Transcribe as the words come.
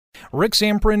Rick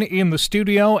Zamprin in the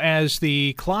studio as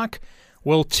the clock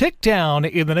will tick down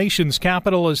in the nation's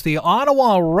capital as the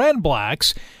Ottawa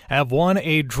Redblacks have won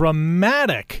a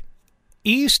dramatic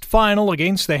East Final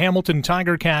against the Hamilton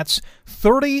Tiger Cats,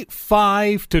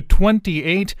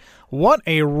 35-28. What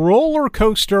a roller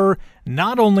coaster,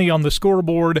 not only on the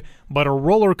scoreboard, but a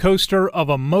roller coaster of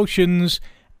emotions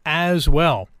as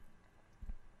well.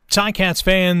 Ticats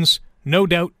fans, no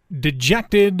doubt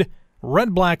dejected.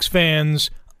 Redblacks fans,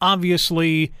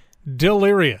 obviously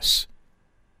delirious.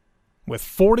 With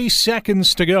 40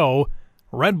 seconds to go,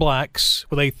 Redblacks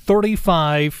with a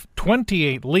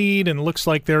 35-28 lead, and looks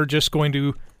like they're just going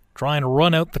to try and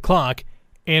run out the clock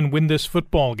and win this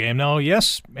football game. Now,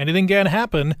 yes, anything can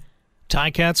happen.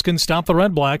 Ticats can stop the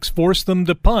Redblacks, force them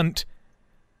to punt,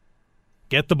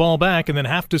 get the ball back, and then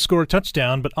have to score a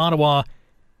touchdown, but Ottawa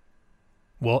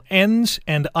will end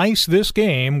and ice this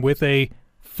game with a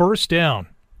first down.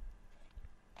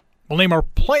 We'll name our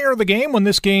player of the game when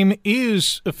this game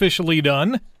is officially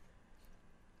done.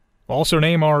 We'll also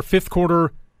name our fifth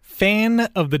quarter fan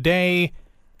of the day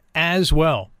as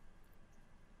well.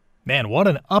 Man, what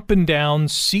an up-and-down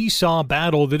seesaw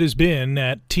battle that has been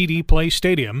at TD Place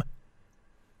Stadium.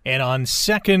 And on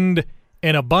second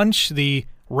and a bunch, the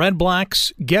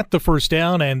Redblacks get the first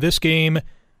down, and this game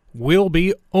will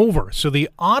be over. So the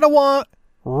Ottawa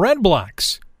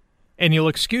Redblacks, and you'll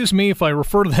excuse me if I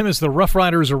refer to them as the Rough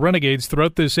Riders or Renegades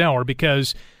throughout this hour,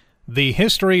 because the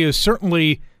history is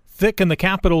certainly thick in the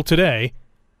capital today,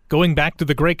 going back to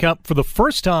the Grey Cup for the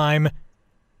first time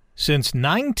since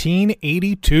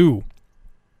 1982.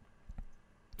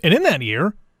 And in that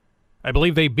year, I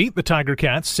believe they beat the Tiger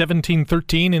Cats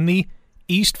 17-13 in the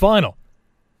East Final.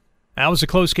 That was a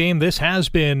close game. This has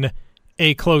been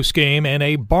a close game and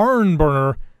a barn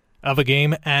burner of a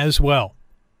game as well.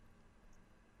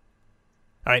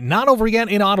 All right, not over yet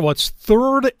in Ottawa. It's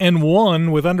 3rd and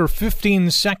 1 with under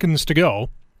 15 seconds to go.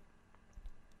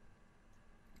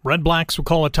 Redblacks will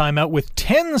call a timeout with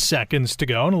 10 seconds to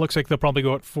go, and it looks like they'll probably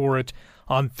go for it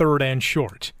on 3rd and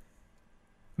short.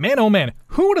 Man, oh man,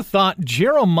 who would have thought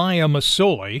Jeremiah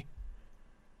Masoli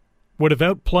would have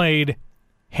outplayed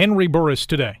Henry Burris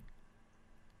today?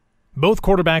 Both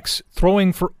quarterbacks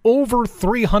throwing for over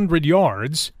 300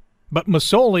 yards, but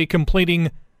Masoli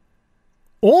completing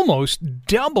almost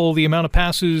double the amount of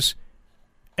passes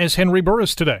as Henry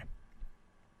Burris today.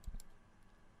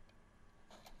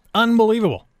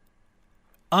 Unbelievable.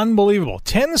 Unbelievable.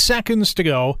 10 seconds to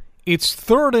go. It's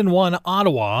 3rd and 1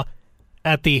 Ottawa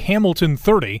at the Hamilton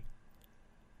 30.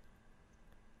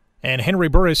 And Henry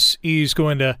Burris is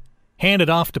going to hand it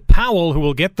off to Powell, who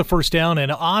will get the first down,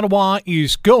 and Ottawa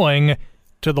is going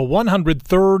to the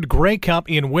 103rd Grey Cup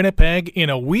in Winnipeg in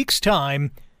a week's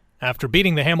time after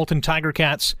beating the Hamilton Tiger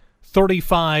Cats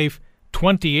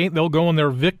 35-28. They'll go in their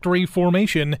victory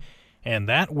formation, and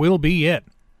that will be it.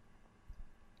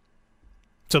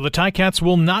 So the Ticats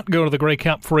will not go to the Grey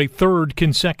Cup for a 3rd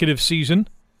consecutive season.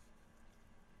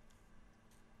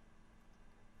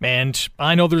 And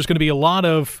I know there's going to be a lot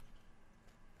of,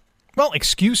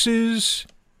 excuses,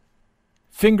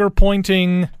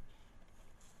 finger-pointing.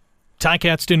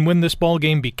 Ticats didn't win this ball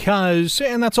game because,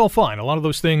 and that's all fine. A lot of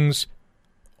those things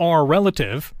are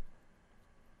relative.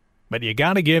 But you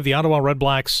got to give the Ottawa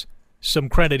Redblacks some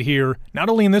credit here, not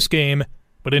only in this game,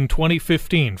 but in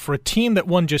 2015. For a team that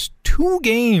won just 2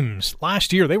 games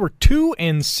last year, they were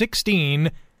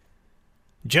 2-16.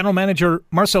 General manager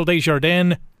Marcel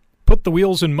Desjardins put the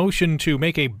wheels in motion to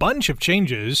make a bunch of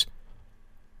changes.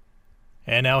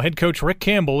 And now head coach Rick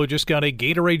Campbell, who just got a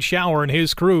Gatorade shower, and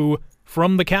his crew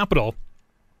from the capital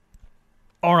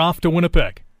are off to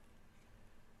Winnipeg.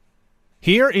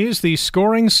 Here is the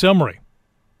scoring summary.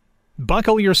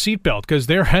 Buckle your seatbelt, because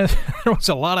there was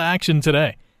a lot of action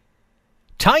today.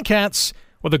 Ticats,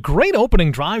 with a great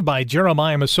opening drive by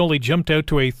Jeremiah Masoli, jumped out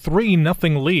to a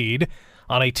 3-0 lead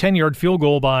on a 10-yard field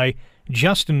goal by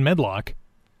Justin Medlock.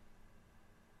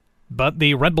 But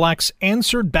the Redblacks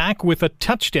answered back with a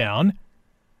touchdown.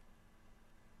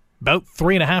 About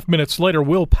 3.5 minutes later,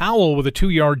 Will Powell with a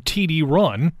 2-yard TD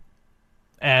run,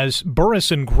 as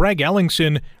Burris and Greg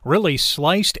Ellingson really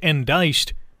sliced and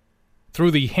diced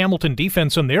through the Hamilton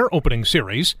defense on their opening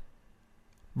series.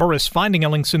 Burris finding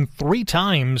Ellingson 3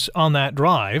 times on that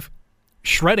drive,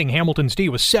 shredding Hamilton's D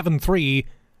with 7-3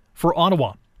 for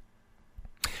Ottawa.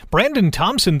 Brandon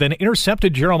Thompson then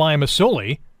intercepted Jeremiah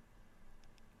Masoli,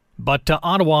 but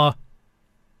Ottawa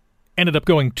ended up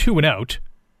going 2 and out.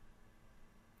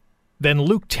 Then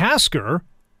Luke Tasker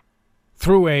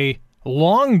threw a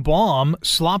long bomb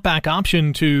slot back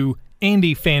option to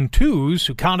Andy Fantuz,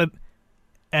 who caught it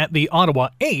at the Ottawa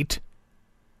 8.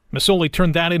 Masoli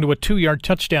turned that into a 2-yard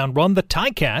touchdown run. The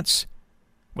Ticats,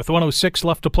 with 1:06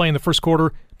 left to play in the first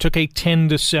quarter, took a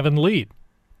 10-7 lead.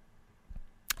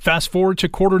 Fast forward to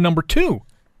quarter number 2,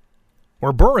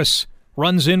 where Burris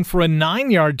runs in for a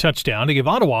 9-yard touchdown to give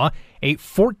Ottawa a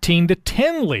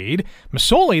 14-10 lead.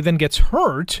 Masoli then gets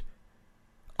hurt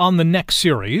on the next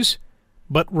series,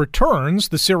 but returns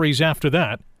the series after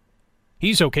that.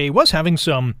 He's okay. He was having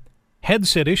some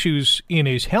headset issues in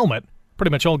his helmet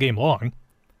pretty much all game long.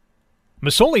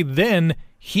 Masoli then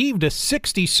heaved a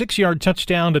 66-yard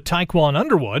touchdown to Taekwon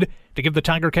Underwood to give the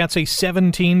Tiger Cats a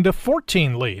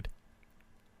 17-14 lead.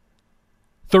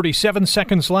 37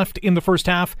 seconds left in the first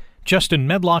half. Justin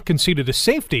Medlock conceded a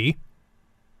safety.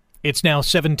 It's now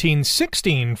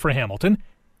 17-16 for Hamilton.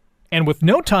 And with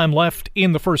no time left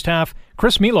in the first half,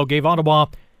 Chris Milo gave Ottawa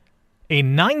a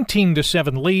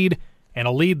 19-7 lead, and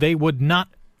a lead they would not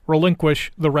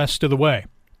relinquish the rest of the way.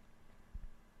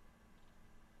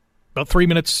 About 3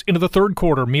 minutes into the third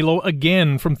quarter, Milo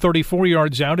again from 34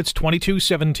 yards out. It's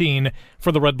 22-17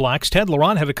 for the Red Blacks. Ted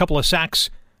Laurent had a couple of sacks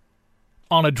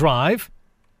on a drive,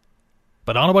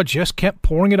 but Ottawa just kept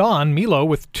pouring it on. Milo,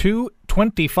 with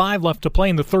 2:25 left to play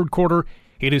in the third quarter,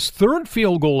 hit his third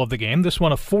field goal of the game, this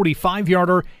one a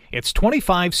 45-yarder. It's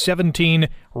 25-17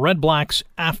 Red Blacks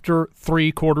after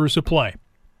 3 quarters of play.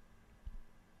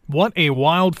 What a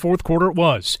wild fourth quarter it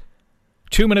was.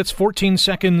 2 minutes, 14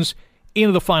 seconds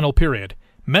into the final period.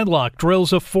 Medlock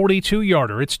drills a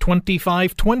 42-yarder. It's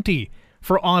 25-20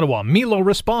 for Ottawa. Milo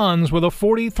responds with a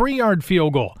 43-yard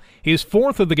field goal, his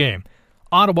fourth of the game.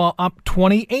 Ottawa up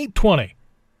 28-20.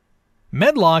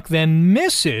 Medlock then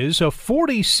misses a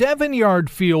 47-yard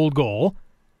field goal,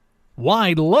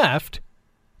 wide left,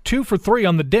 2 for 3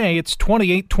 on the day. It's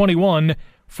 28-21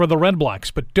 for the Red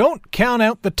Blacks. But don't count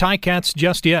out the Ticats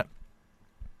just yet.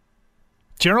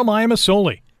 Jeremiah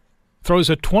Masoli throws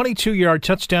a 22-yard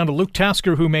touchdown to Luke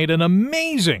Tasker, who made an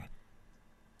amazing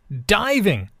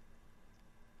diving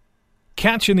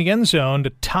catch in the end zone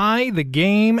to tie the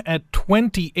game at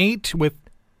 28 with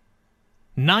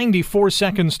 94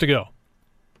 seconds to go.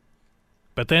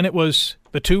 But then it was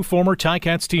the two former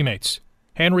Ticats teammates,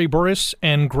 Henry Burris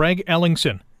and Greg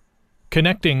Ellingson,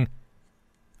 connecting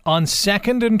on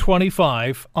 2nd and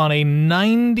 25 on a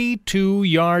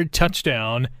 92-yard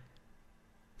touchdown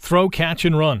throw, catch,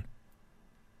 and run.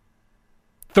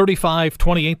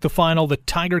 35-28 the final. The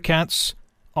Tiger Cats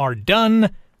are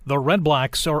done. The Red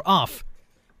Blacks are off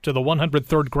to the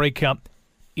 103rd Grey Cup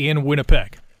in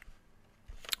Winnipeg.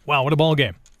 Wow, what a ball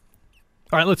game.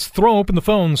 All right, let's throw open the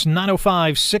phones.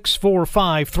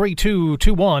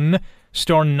 905-645-3221,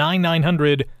 star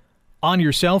 9900 on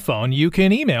your cell phone. You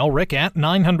can email Rick at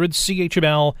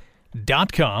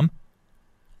 900CHML.com.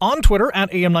 On Twitter at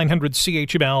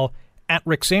AM900CHML, at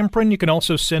Rick Samprin. You can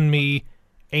also send me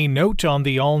a note on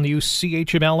the all-new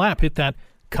CHML app. Hit that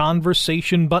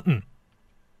conversation button.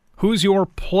 Who's your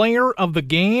player of the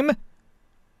game?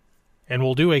 And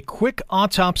we'll do a quick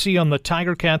autopsy on the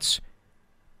Tiger Cats'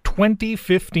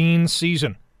 2015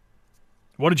 season.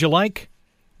 What did you like?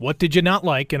 What did you not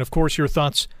like? And, of course, your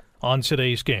thoughts on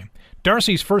today's game.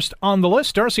 Darcy's first on the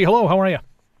list. Darcy, hello. How are you?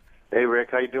 Hey, Rick.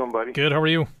 How you doing, buddy? Good. How are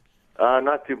you?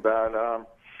 Not too bad.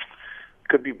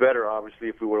 Could be better, obviously,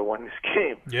 if we would have won this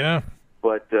game. Yeah.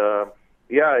 But,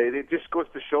 yeah, it just goes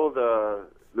to show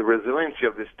the resiliency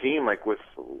of this team. Like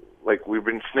we've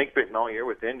been snake bitten all year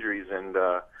with injuries, and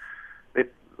they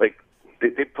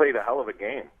played a hell of a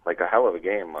game.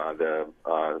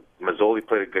 Masoli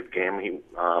played a good game. It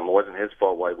wasn't his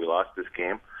fault why we lost this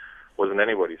game. It wasn't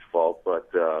anybody's fault, but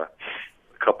a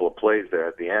couple of plays there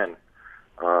at the end.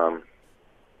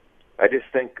 I just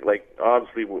think,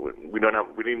 obviously we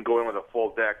didn't go in with a full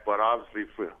deck, but obviously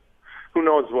who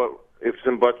knows what ifs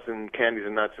and buts and candies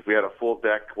and nuts. If we had a full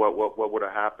deck, what would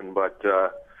have happened? But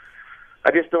I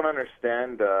just don't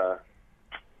understand. I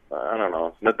don't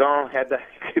know. Nadal had that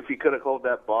if he could have held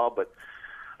that ball, but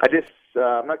I'm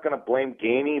not going to blame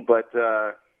Gainey, but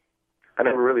I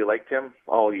never really liked him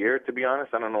all year, to be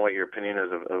honest. I don't know what your opinion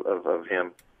is of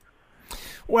him.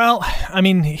 Well, I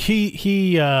mean,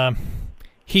 he's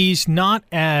not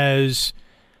as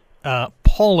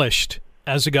polished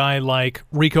as a guy like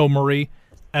Rico Murray,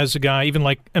 as a guy even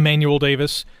like Emmanuel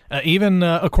Davis, even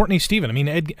a Courtney Stephen. I mean,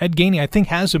 Ed Gainey, I think,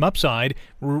 has some upside.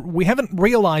 We haven't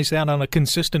realized that on a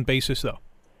consistent basis, though.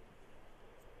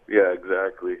 Yeah,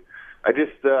 exactly. It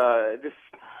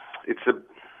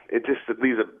just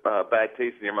leaves a bad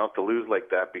taste in your mouth to lose like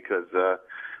that, because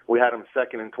we had him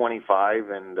 2nd and 25,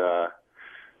 and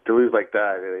to lose like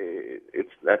that,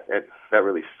 that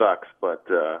really sucks. But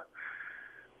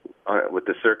with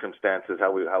the circumstances,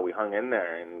 how we hung in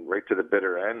there and right to the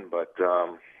bitter end. But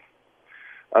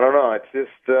I don't know. It's just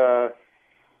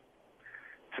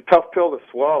it's a tough pill to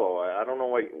swallow. I don't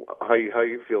know how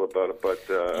you feel about it, but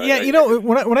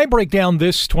when I break down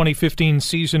this 2015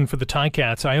 season for the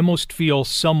Ticats, I almost feel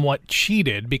somewhat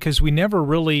cheated because we never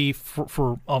really,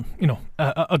 for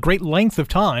a great length of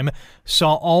time,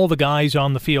 saw all the guys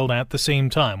on the field at the same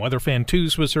time. Whether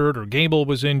Fantuz was hurt or Gable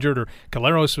was injured or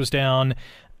Caleros was down,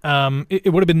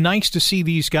 it would have been nice to see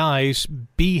these guys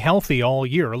be healthy all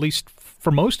year, at least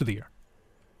for most of the year.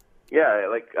 Yeah,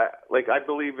 like I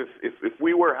believe if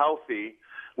we were healthy,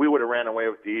 we would have ran away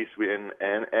with the East and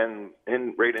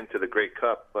right into the Grey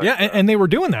Cup. But, and they were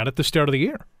doing that at the start of the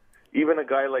year. Even a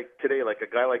guy like today, like a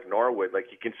guy like Norwood,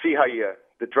 like you can see how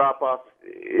the drop off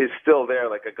is still there.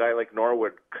 Like a guy like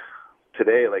Norwood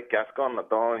today, like Gaston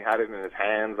Nadon had it in his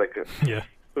hands.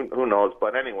 Who knows?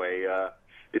 But anyway,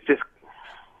 it's just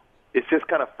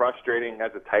kind of frustrating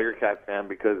as a Tiger Cat fan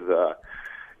because.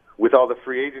 With all the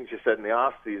free agents you said in the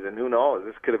off season, who knows?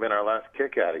 This could have been our last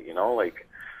kick at it.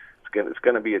 It's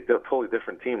going to be a totally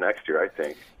different team next year, I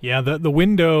think. Yeah, the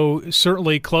window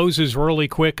certainly closes really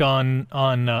quick on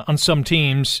some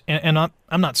teams, and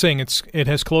I'm not saying it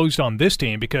has closed on this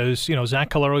team because Zach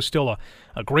Caleros is still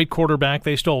a great quarterback.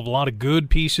 They still have a lot of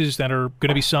good pieces that are going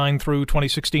to be signed through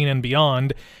 2016 and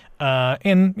beyond.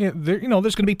 And there's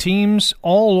going to be teams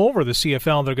all over the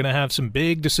CFL that are going to have some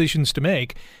big decisions to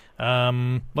make.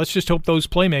 Let's just hope those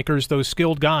playmakers, those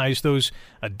skilled guys, those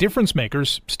difference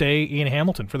makers stay in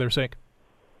Hamilton for their sake.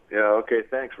 Yeah, okay.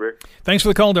 Thanks, Rick. Thanks for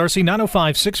the call, Darcy.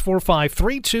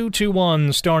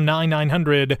 905-645-3221, star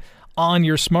 9900 on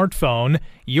your smartphone.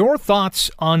 Your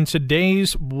thoughts on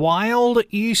today's Wild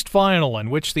East Final in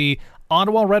which the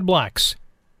Ottawa Redblacks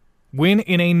win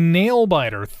in a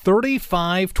nail-biter,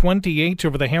 35-28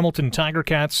 over the Hamilton Tiger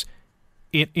Cats.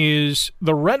 It is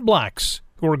the Redblacks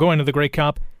who are going to the Grey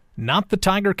Cup, not the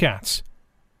Tiger Cats.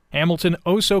 Hamilton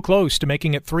oh so close to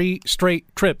making it 3 straight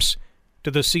trips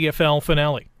to the CFL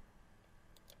finale.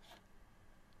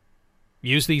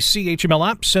 Use the CHML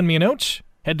app. Send me a note.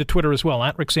 Head to Twitter as well,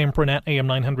 at Rick Zamperin, at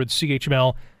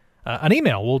AM900CHML. An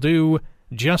email will do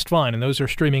just fine, and those are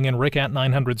streaming in Rick at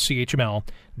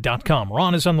 900CHML.com.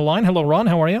 Ron is on the line. Hello, Ron.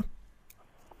 How are you?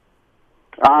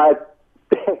 I'm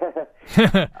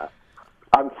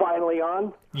finally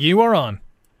on. You are on.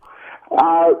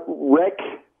 Rick,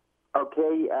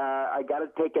 okay, I got to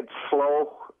take it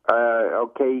slow.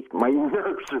 Okay, my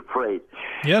nerves are frayed.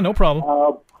 Yeah, no problem.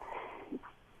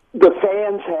 The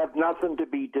fans have nothing to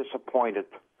be disappointed.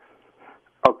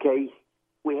 Okay,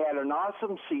 we had an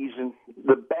awesome season,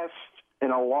 the best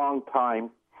in a long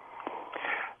time.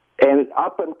 And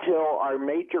up until our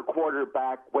major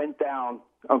quarterback went down,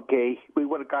 okay, we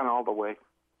would have gone all the way.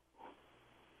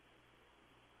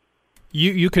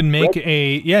 You can make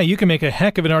you can make a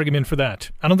heck of an argument for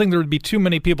that. I don't think there would be too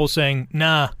many people saying,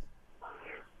 nah.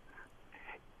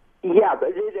 Yeah,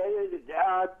 but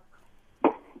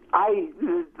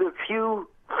the few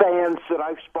fans that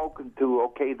I've spoken to,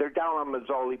 okay, they're down on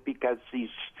Mazzoli because they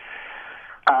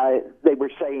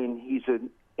were saying he's an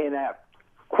inept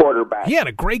quarterback. He had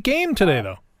a great game today,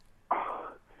 though.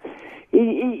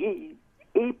 He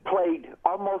played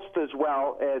almost as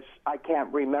well as I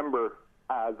can't remember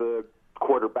the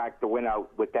quarterback that went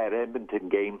out with that Edmonton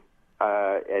game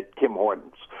at Tim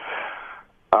Hortons.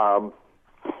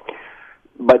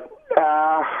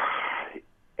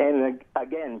 And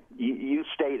again, you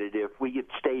stated if we had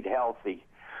stayed healthy,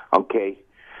 okay,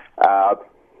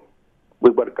 we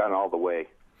would have gone all the way.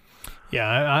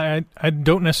 Yeah, I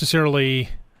don't necessarily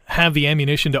have the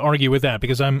ammunition to argue with that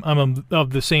because I'm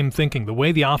of the same thinking. The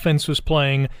way the offense was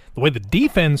playing, the way the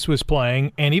defense was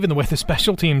playing, and even the way the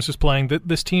special teams was playing,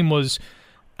 this team was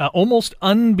almost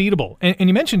unbeatable. And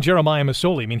you mentioned Jeremiah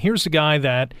Masoli. I mean, here's a guy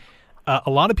that a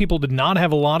lot of people did not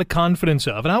have a lot of confidence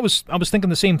of, and I was thinking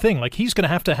the same thing. Like, he's going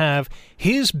to have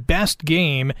his best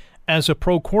game as a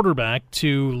pro quarterback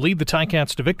to lead the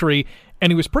Ticats to victory,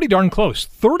 and he was pretty darn close.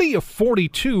 30 of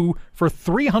 42 for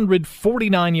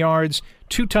 349 yards,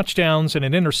 2 touchdowns, and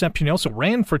an interception. He also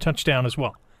ran for a touchdown as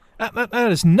well.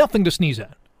 That is nothing to sneeze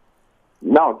at.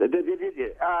 No,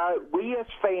 we as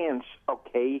fans,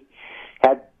 okay,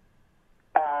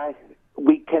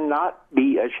 we cannot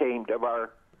be ashamed of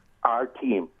our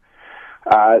team.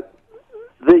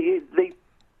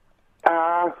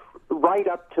 Right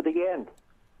up to the end.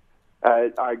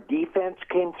 Our defense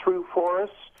came through for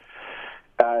us.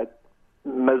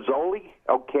 Mazzoli,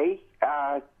 okay,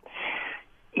 as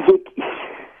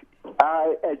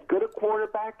good a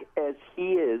quarterback as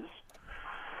he is,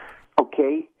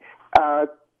 okay,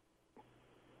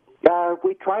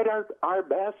 we tried our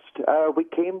best. We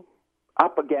came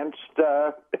up against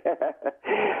the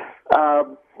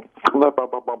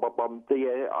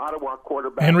Ottawa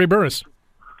quarterback. Henry Burris.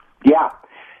 Yeah,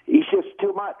 he's just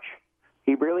too much.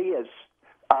 He really is.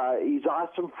 He's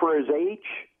awesome for his age.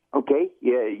 Okay,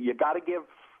 you got to give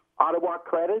Ottawa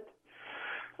credit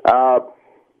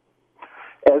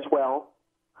as well.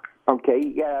 Okay,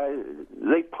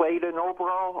 they played an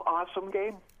overall awesome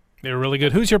game. They were really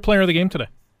good. Who's your player of the game today?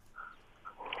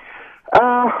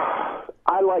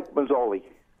 I like Mazzoli.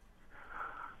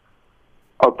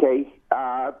 Okay,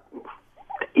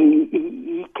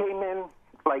 he came in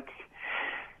like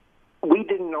we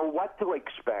didn't know what to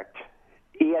expect.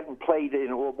 He hadn't played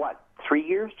in, 3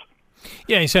 years?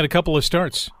 Yeah, he's had a couple of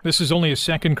starts. This is only his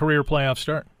second career playoff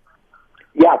start.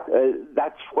 Yeah,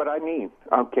 that's what I mean.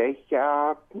 Okay,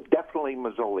 definitely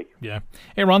Mazzoli. Yeah.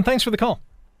 Hey, Ron, thanks for the call.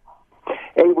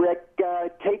 Hey, Rick,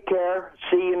 take care.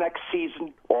 See you next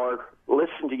season, or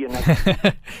listen to you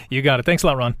next. You got it. Thanks a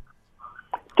lot, Ron.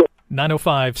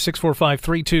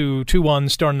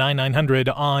 905-645-3221, star 9900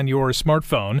 on your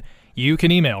smartphone. You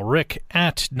can email rick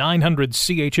at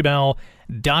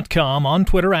 900chml.com, on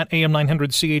Twitter at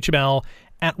AM900CHML,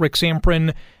 at Rick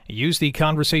Samprin. Use the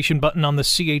conversation button on the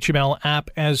CHML app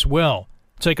as well.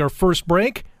 Take our first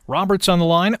break. Robert's on the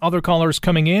line. Other callers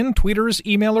coming in. Tweeters,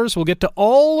 emailers. We'll get to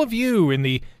all of you in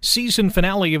the season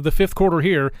finale of the fifth quarter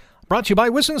here. Brought to you by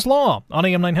Wissen's Law on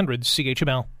AM900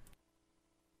 CHML.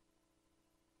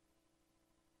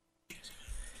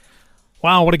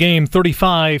 Wow, what a game.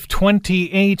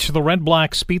 35-28. The Red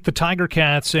Blacks beat the Tiger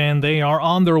Cats, and they are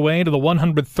on their way to the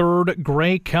 103rd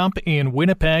Grey Cup in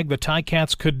Winnipeg. The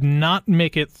Ticats could not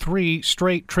make it 3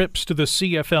 straight trips to the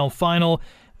CFL final.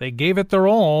 They gave it their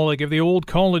all. They gave the old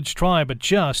college try, but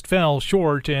just fell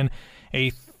short in a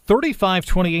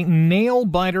 35-28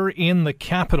 nail-biter in the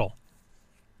Capitol,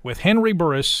 with Henry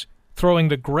Burris throwing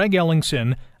to Greg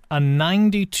Ellingson a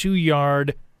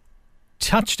 92-yard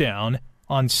touchdown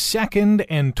on 2nd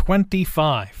and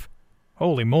 25.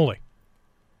 Holy moly.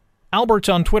 Albert's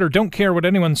on Twitter. Don't care what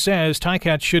anyone says.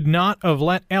 Ticats should not have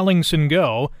let Ellingson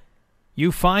go.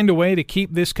 You find a way to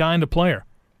keep this kind of player.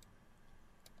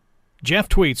 Jeff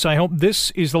tweets, I hope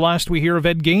this is the last we hear of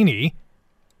Ed Gainey.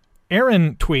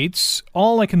 Aaron tweets,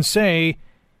 all I can say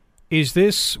is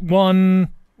this one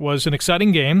was an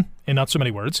exciting game, in not so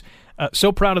many words.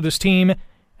 So proud of this team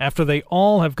after they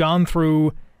all have gone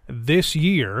through this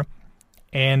year.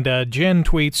 And Jen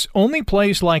tweets, only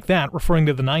plays like that, referring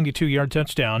to the 92-yard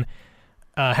touchdown,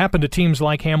 happen to teams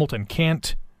like Hamilton.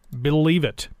 Can't believe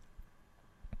it.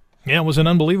 Yeah, it was an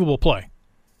unbelievable play.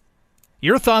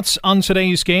 Your thoughts on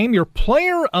today's game, your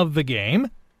player of the game.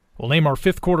 We'll name our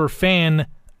fifth quarter fan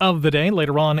of the day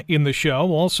later on in the show.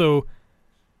 We'll also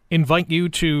invite you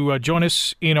to join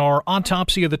us in our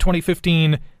autopsy of the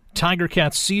 2015 Tiger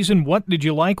Cats season. What did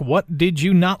you like? What did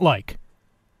you not like?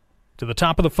 To the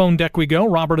top of the phone deck we go.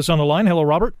 Robert is on the line. Hello,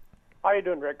 Robert. How you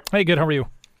doing, Rick? Hey, good. How are you?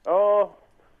 Oh,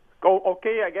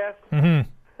 okay, I guess. Mm-hmm.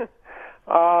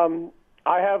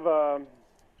 I have a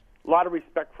lot of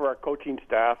respect for our coaching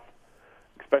staff,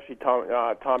 especially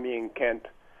Tommy and Kent,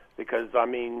 because, I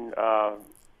mean,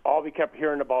 all we kept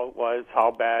hearing about was how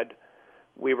bad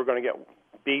we were going to get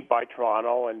beat by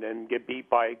Toronto and then get beat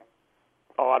by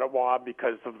Ottawa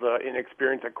because of the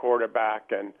inexperience at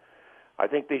quarterback, and I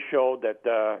think they showed that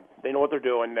they know what they're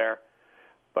doing there.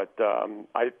 But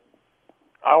I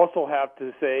also have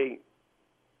to say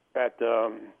that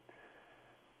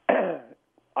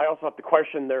I also have to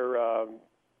question their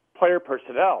player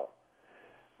personnel.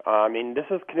 I mean, this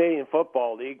is Canadian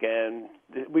Football League, and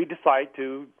we decide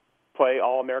to play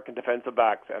All-American defensive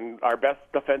backs. And our best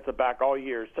defensive back all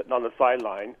year is sitting on the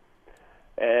sideline,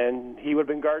 and he would have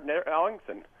been guarding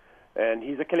Ellingson. And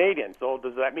he's a Canadian, so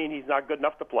does that mean he's not good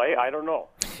enough to play? I don't know.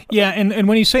 Yeah, and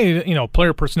when you say,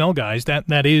 player personnel guys,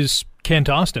 that is Kent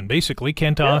Austin, basically.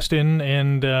 Kent Austin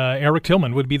and Eric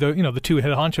Tillman would be the two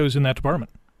head honchos in that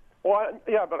department. Well,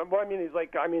 yeah, but what I mean is,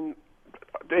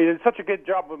 they did such a good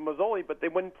job with Mazzoli, but they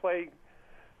wouldn't play,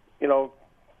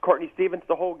 Courtney Stevens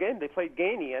the whole game. They played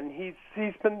Gainey, and he's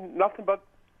been nothing but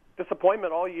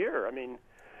disappointment all year. I mean,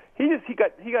 he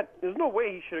got. There's no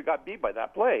way he should have got beat by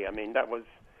that play. I mean, that was.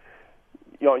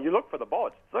 You look for the ball.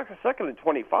 It's like a 2nd and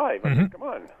 25. I mean, come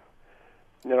on.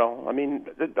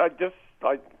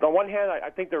 On one hand, I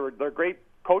think they're great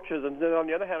coaches, and then on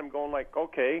the other hand, I'm going like,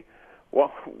 okay,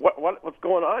 well, what's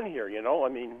going on here? I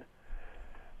mean,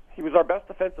 he was our best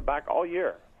defensive back all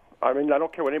year. I mean, I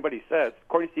don't care what anybody says.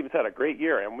 Courtney Stevens had a great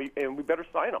year, and we better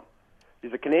sign him.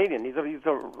 He's a Canadian. He's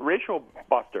a racial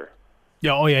buster.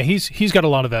 Yeah, he's got a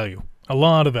lot of value. A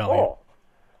lot of value. Oh.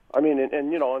 I mean,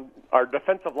 and our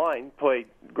defensive line played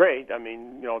great. I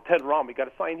mean, Ted Rom, we got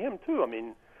to sign him too. I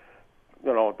mean,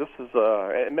 this is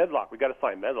Medlock. We got to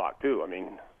sign Medlock too. I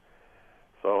mean,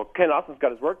 so Ken Austin's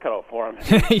got his work cut out for him.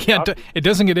 Yeah, it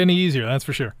doesn't get any easier, that's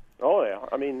for sure. Oh yeah,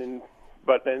 I mean, and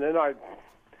then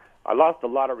I lost a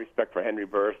lot of respect for Henry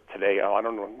Burris today. I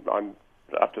don't know.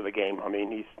 After the game, I mean,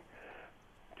 he's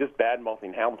just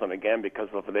bad-mouthing Hamilton again because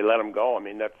they let him go. I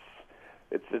mean,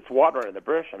 it's water under the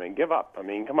bridge. I mean, give up. I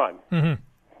mean, come on,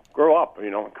 grow up.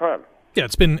 Come on. Yeah,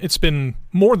 it's been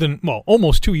more than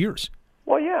almost 2 years.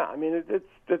 Well, yeah. I mean, it's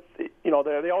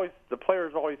the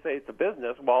players always say it's a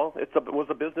business. Well, it was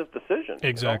a business decision.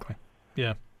 Exactly.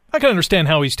 Yeah, I can understand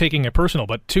how he's taking it personal,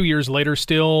 but 2 years later,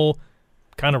 still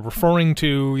kind of referring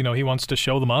to he wants to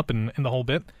show them up and the whole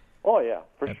bit. Oh yeah,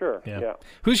 for sure. Yeah.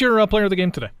 Who's your player of the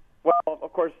game today? Well,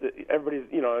 of course, everybody's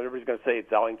going to say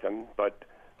it's Ellington, but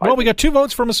we got 2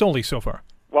 votes for Masoli so far.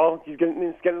 Well, he's getting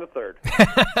the third.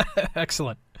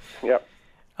 Excellent. Yep.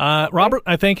 Robert,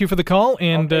 I thank you for the call,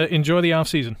 and enjoy the off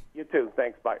season. You too.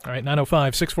 Thanks. Bye. All right,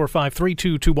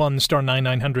 905-645-3221, star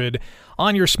 9900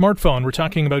 on your smartphone. We're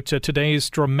talking about today's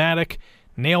dramatic,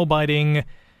 nail-biting,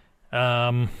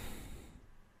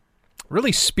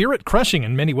 really spirit-crushing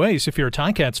in many ways if you're a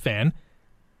Ticats fan,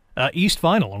 East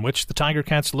Final, in which the Tiger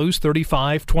Cats lose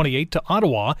 35-28 to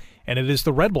Ottawa, and it is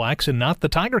the Red Blacks and not the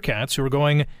Tiger Cats who are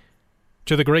going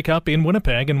to the Grey Cup in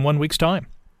Winnipeg in 1 week's time.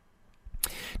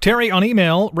 Terry on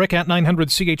email,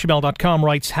 rick@900chml.com,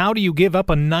 writes, how do you give up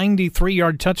a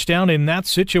 93-yard touchdown in that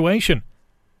situation?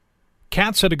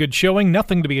 Cats had a good showing,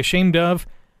 nothing to be ashamed of,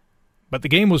 but the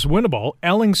game was winnable.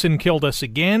 Ellingson killed us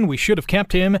again. We should have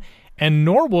kept him, and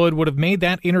Norwood would have made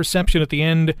that interception at the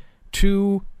end.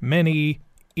 Too many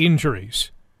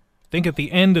injuries. I think at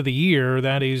the end of the year,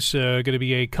 that is going to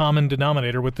be a common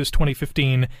denominator with this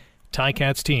 2015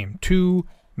 Ticats team. Too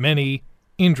many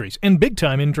injuries, and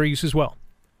big-time injuries as well.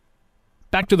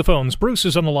 Back to the phones. Bruce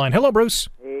is on the line. Hello, Bruce.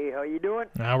 Hey, how you doing?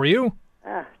 How are you?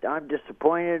 I'm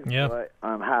disappointed, but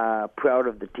I'm proud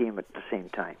of the team at the same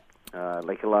time.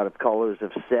 Like a lot of callers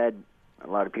have said, a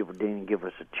lot of people didn't give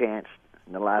us a chance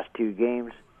in the last 2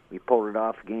 games. We pulled it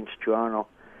off against Toronto,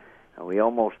 and we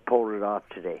almost pulled it off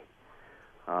today.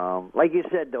 Like you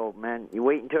said, though, man, you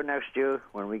wait until next year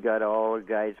when we got all our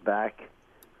guys back.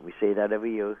 We say that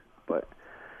every year, but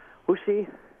we'll see.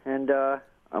 And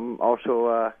I'm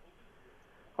also,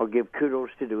 I'll give kudos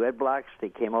to the Red Blacks. They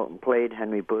came out and played.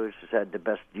 Henry Burris has had the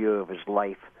best year of his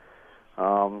life.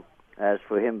 As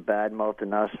for him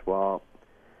bad-mouthing us, well,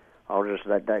 I'll just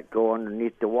let that go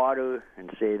underneath the water and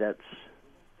say that's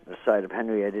the side of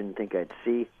Henry I didn't think I'd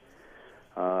see.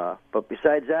 But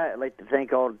besides that, I'd like to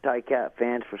thank all the Ticat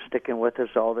fans for sticking with us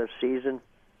all this season.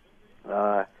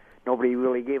 Nobody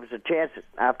really gave us a chance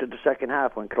after the second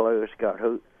half when Collaros got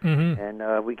hurt.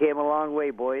 And we came a long way,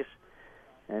 boys.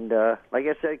 And like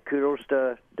I said, kudos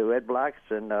to the Red Blacks,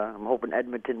 and I'm hoping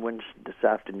Edmonton wins this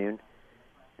afternoon,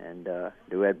 and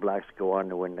the Red Blacks go on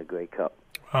to win the Grey Cup.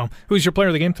 Wow. Who's your player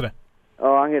of the game today?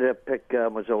 Oh, I'm going to pick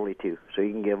Masoli, too, so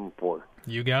you can give him 4.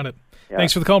 You got it. Yeah.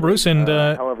 Thanks for the call, Bruce. And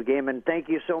hell of a game, and thank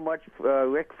you so much,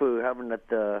 Rick, for having it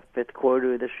the 5th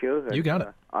quarter of this show. You got it.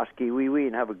 Oski wee wee,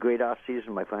 and have a great off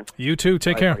season, my friend. You too.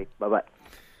 Take care. Bye bye.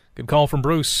 Good call from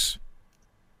Bruce,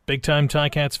 big time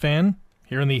Ticats fan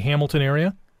here in the Hamilton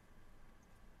area.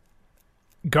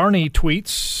 Garney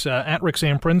tweets at Rick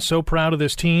Zamprin, so proud of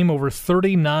this team. Over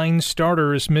 39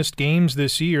 starters missed games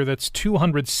this year. That's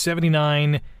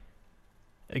 279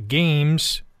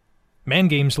 games, man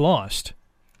games lost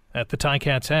that the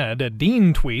Ticats had.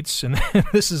 Dean tweets, and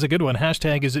this is a good one,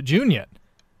 hashtag is it June yet?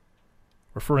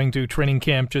 Referring to training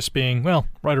camp just being, well,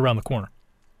 right around the corner.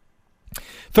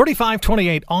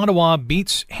 35-28, Ottawa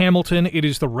beats Hamilton. It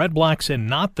is the Red Blacks and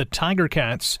not the Tiger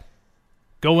Cats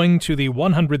going to the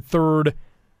 103rd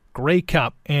Grey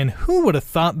Cup. And who would have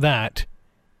thought that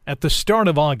at the start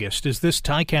of August as this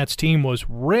Ticats team was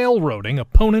railroading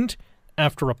opponent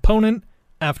after opponent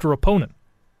after opponent?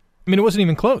 I mean, it wasn't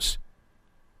even close.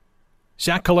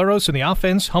 Zach Collaros in the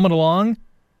offense, humming along.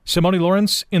 Simone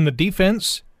Lawrence in the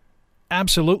defense,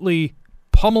 absolutely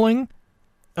pummeling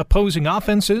opposing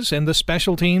offenses, and the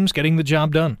special teams getting the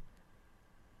job done.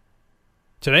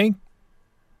 Today,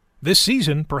 this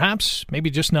season, perhaps, maybe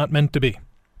just not meant to be.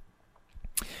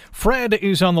 Fred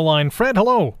is on the line. Fred,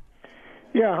 hello.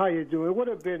 Yeah, how you doing? It would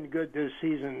have been good this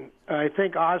season. I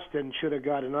think Austin should have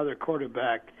got another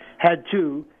quarterback. Had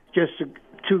two, just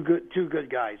two good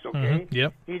guys, okay? Mm-hmm.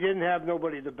 Yep. He didn't have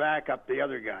nobody to back up the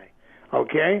other guy,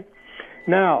 okay?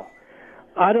 Now,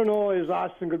 I don't know is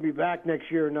Austin going to be back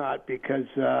next year or not, because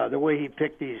the way he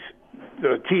picked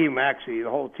the team, actually, the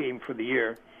whole team for the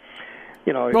year.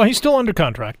 Well, he's still under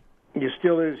contract. He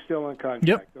still is on contract.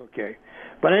 Yep. Okay.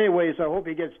 But anyways, I hope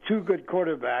he gets 2 good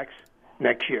quarterbacks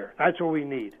next year. That's what we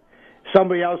need.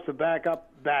 Somebody else to back up,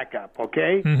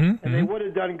 okay? And they would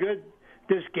have done good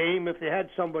this game if they had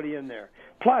somebody in there.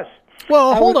 Plus,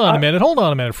 well, hold on a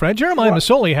minute, Fred. Jeremiah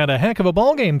Masoli had a heck of a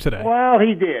ball game today. Well,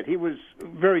 he did. He was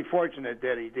very fortunate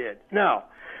that he did. Now,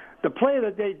 the play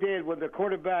that they did when the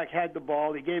quarterback had the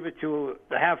ball, he gave it to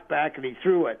the halfback and he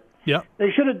threw it. Yeah.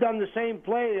 They should have done the same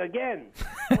play again.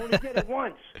 They only did it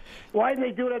once. Why didn't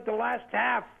they do it at the last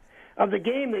half of the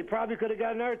game? They probably could have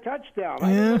got another touchdown.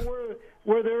 I don't know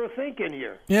where they were thinking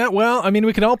here. Yeah, well, I mean,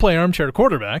 we can all play armchair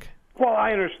quarterback. Well,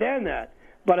 I understand that.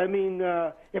 But, I mean,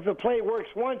 if the play works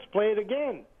once, play it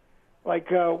again.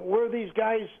 Like, where are these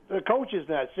guys, the coaches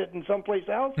that sitting someplace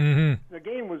else? The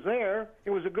game was there. It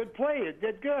was a good play. It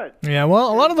did good. Yeah,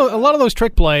 well, a lot of those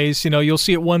trick plays, you'll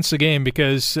see it once a game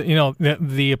because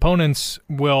the opponents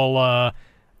will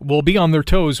be on their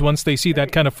toes once they see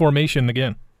that kind of formation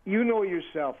again. You know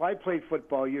yourself. I played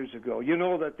football years ago. You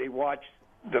know that they watch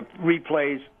the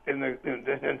replays and the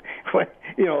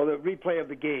replay of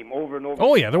the game over and over.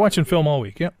 Oh yeah, they're watching film all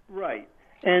week. Yeah. Right.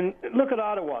 And look at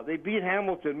Ottawa. They beat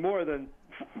Hamilton more than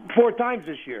 4 times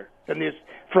this year. And this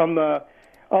from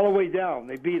all the way down,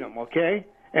 they beat them. Okay.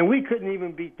 And we couldn't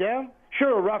even beat them.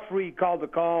 Sure, a referee called the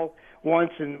call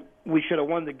once, and we should have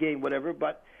won the game, whatever.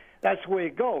 But that's the way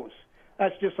it goes.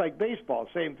 That's just like baseball,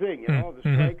 same thing, the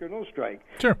strike or no strike.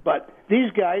 Sure. But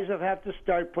these guys have to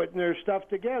start putting their stuff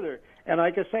together. And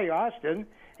like I say, Austin,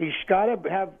 he's got to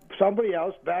have somebody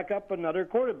else back up another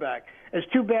quarterback.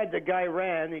 It's too bad the guy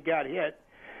ran, he got hit.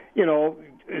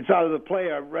 It's out of the play,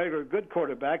 a regular good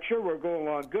quarterback. Sure, we're going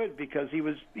along good because he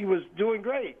was doing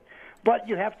great. But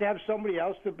you have to have somebody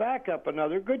else to back up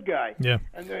another good guy. Yeah.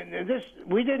 And this,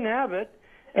 we didn't have it,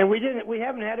 and we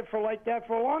haven't had it for like that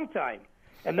for a long time.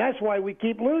 And that's why we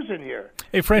keep losing here.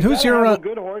 Hey, Fred, who's your a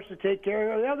good horse to take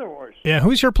care of the other horse? Yeah,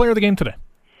 who's your player of the game today?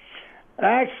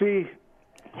 Actually,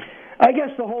 I guess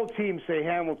the whole team say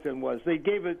Hamilton was. They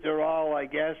gave it their all, I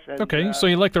guess. And, okay, so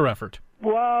you like their effort?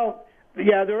 Well,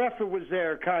 yeah, their effort was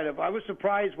there, kind of. I was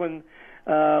surprised when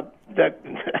that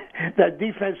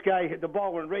defense guy hit the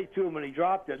ball, went right to him and he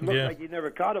dropped it. It looked like he never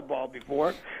caught a ball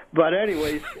before. But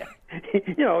anyways,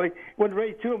 he went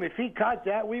right to him. If he caught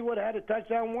that, we would have had a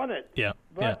touchdown, won it. Yeah.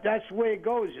 But that's the way it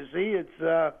goes, you see.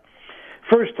 It's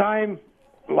first time,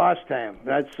 lost time.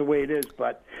 That's the way it is.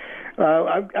 But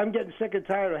I'm getting sick and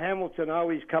tired of Hamilton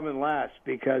always coming last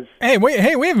because. Hey, we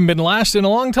haven't been last in a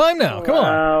long time now.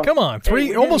 Come on,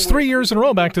 almost 3 years in a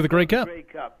row back to the Grey Cup.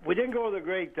 We didn't go to the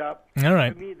Grey Cup. All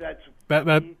right. To me,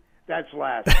 that's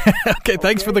last. Okay,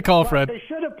 thanks for the call, Fred. They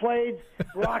should have played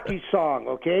Rocky's song,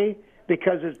 okay?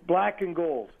 Because it's black and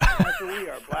gold. That's what we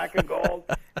are, black and gold.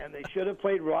 And they should have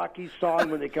played Rocky's song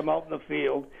when they come out in the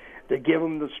field to give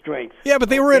them the strength. Yeah, but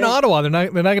they were in Ottawa. They're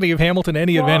not going to give Hamilton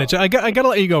any advantage. I got to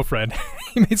let you go, Fred.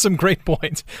 You made some great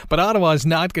points. But Ottawa is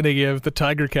not going to give the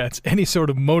Tiger Cats any sort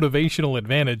of motivational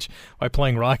advantage by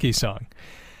playing Rocky's song.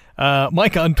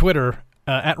 Mike on Twitter,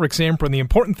 at Rick Zamprin, the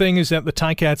important thing is that the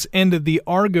Ticats ended the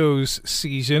Argos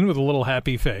season with a little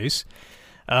happy face.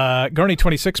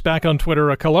 Garney26 back on Twitter,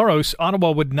 Calaros,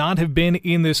 Ottawa would not have been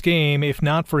in this game if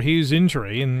not for his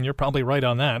injury, and you're probably right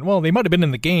on that. Well, they might have been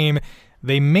in the game.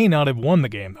 They may not have won the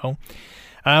game, though.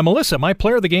 Melissa, my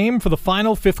player of the game for the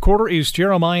final 5th quarter is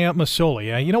Jeremiah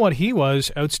Masoli. You know what? He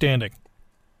was outstanding.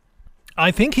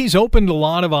 I think he's opened a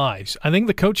lot of eyes. I think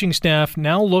the coaching staff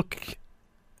now look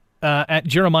at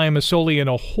Jeremiah Masoli in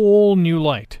a whole new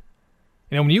light.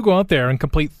 When you go out there and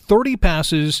complete 30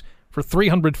 passes for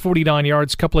 349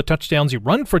 yards, a couple of touchdowns, you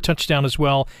run for a touchdown as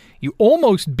well, you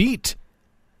almost beat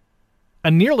a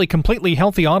nearly completely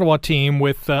healthy Ottawa team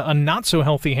with a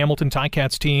not-so-healthy Hamilton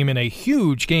Ticats team in a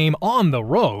huge game on the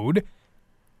road.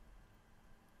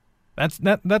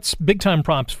 That's big-time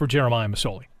props for Jeremiah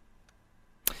Masoli.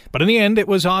 But in the end, it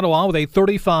was Ottawa with a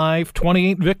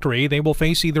 35-28 victory. They will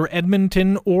face either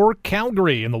Edmonton or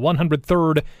Calgary in the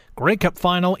 103rd Grey Cup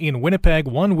final in Winnipeg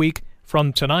 1 week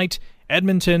from tonight.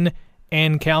 Edmonton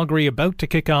and Calgary about to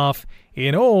kick off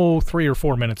in 3 or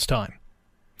 4 minutes' time.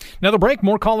 Now the break,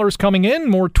 more callers coming in,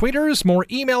 more tweeters, more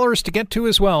emailers to get to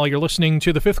as well. You're listening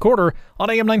to the 5th quarter on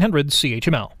AM 900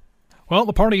 CHML. Well,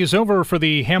 the party is over for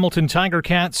the Hamilton Tiger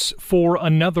Cats for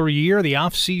another year. The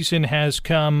off-season has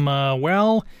come, a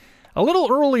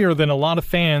little earlier than a lot of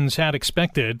fans had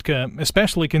expected,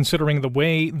 especially considering the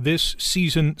way this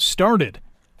season started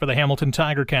for the Hamilton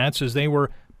Tiger Cats as they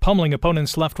were pummeling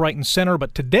opponents left, right, and center.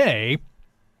 But today,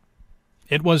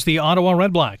 it was the Ottawa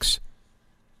Redblacks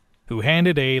who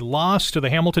handed a loss to the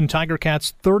Hamilton Tiger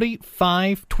Cats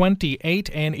 35-28,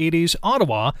 and it is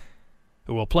Ottawa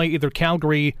who will play either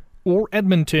Calgary or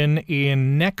Edmonton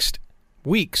in next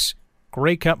week's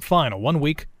Grey Cup final, 1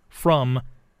 week from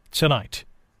tonight.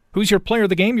 Who's your player of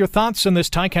the game? Your thoughts on this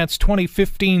Ticats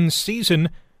 2015 season?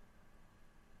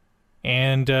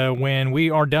 And when we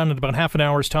are done in about half an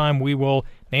hour's time, we will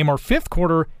name our fifth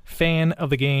quarter fan of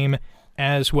the game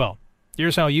as well.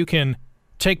 Here's how you can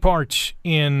take part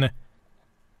in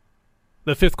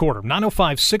the fifth quarter.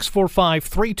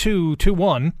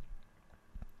 905-645-3221.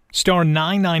 Star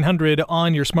 9900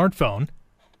 on your smartphone.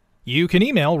 You can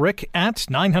email Rick at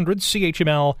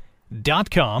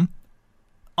 900CHML.com.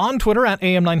 On Twitter at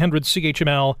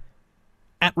AM900CHML.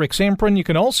 At Rick Samprin. You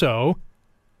can also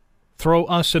throw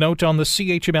us a note on the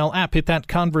CHML app. Hit that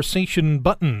conversation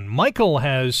button. Michael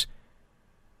has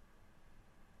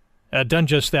done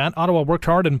just that. Ottawa worked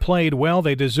hard and played well.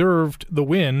 They deserved the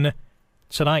win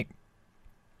tonight.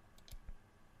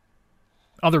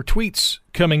 Other tweets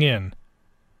coming in.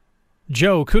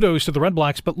 Joe, kudos to the Red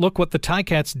Blacks, but look what the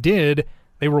Ticats did.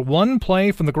 They were one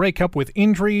play from the Grey Cup with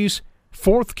injuries,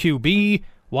 fourth QB.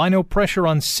 Why no pressure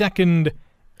on 2nd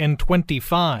and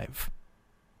 25?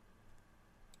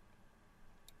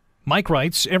 Mike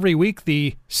writes, every week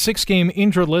the 6-game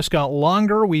injured list got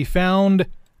longer. We found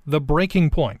the breaking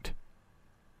point.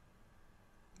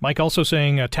 Mike also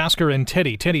saying Tasker and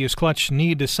Teddy. Teddy is clutch.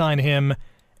 Need to sign him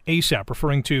ASAP,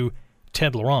 referring to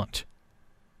Ted Laurent.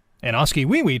 And Oski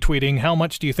Wee Wee tweeting, how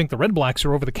much do you think the Red Blacks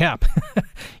are over the cap?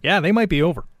 Yeah, they might be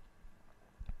over.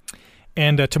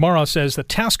 And Tamara says that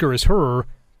Tasker is her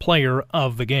player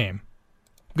of the game.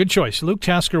 Good choice. Luke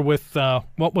Tasker with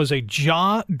what was a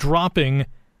jaw-dropping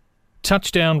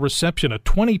touchdown reception, a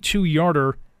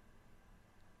 22-yarder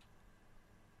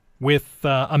with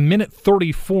a minute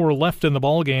 34 left in the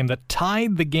ballgame that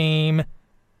tied the game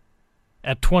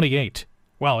at 28.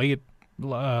 Wow, he had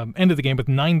ended the game with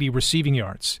 90 receiving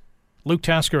yards. Luke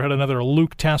Tasker had another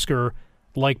Luke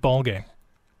Tasker-like ball game.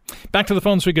 Back to the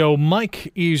phones we go.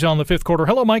 Mike is on the fifth quarter.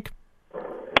 Hello, Mike.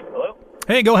 Hello.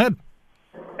 Hey, go ahead.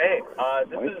 Hey,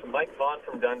 this is Mike Vaughn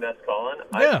from Dundas calling.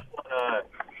 Yeah. I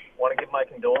just want to give my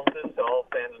condolences to all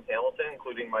fans in Hamilton,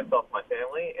 including myself and my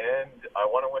family, and I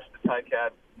want to wish the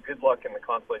Ticats good luck in the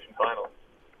consolation final.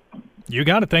 You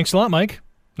got it. Thanks a lot, Mike.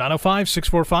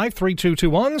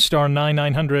 905-645-3221, star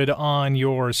 9900 on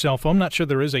your cell phone. Not sure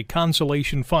there is a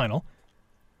consolation final.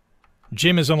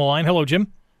 Jim is on the line. Hello,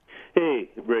 Jim. Hey,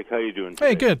 Rick. How you doing today?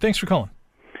 Hey, good. Thanks for calling.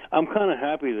 I'm kind of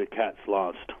happy the Cats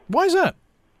lost. Why is that?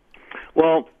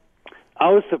 Well, I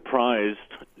was surprised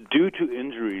due to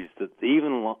injuries that they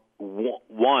even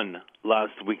won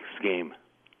last week's game.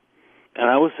 And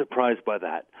I was surprised by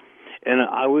that. And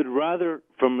I would rather,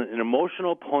 from an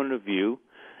emotional point of view,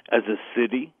 as a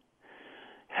city,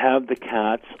 have the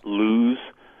Cats lose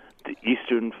the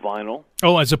Eastern Final.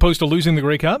 Oh, as opposed to losing the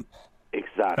Grey Cup?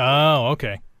 Exactly. Oh,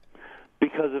 okay.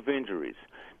 Because of injuries.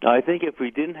 Now, I think if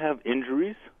we didn't have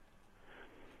injuries,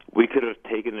 we could have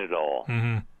taken it all.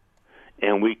 Mm-hmm.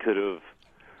 And we could have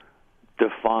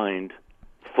defined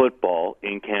football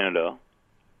in Canada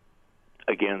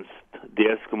against the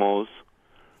Eskimos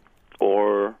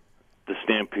or the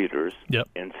Stampeders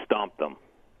and stomp them.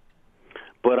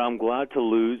 But I'm glad to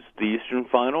lose the Eastern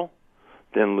Final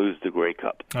than lose the Grey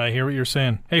Cup. I hear what you're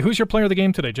saying. Hey, who's your player of the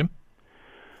game today, Jim?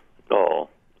 Oh,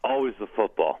 always the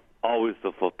football. Always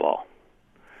the football.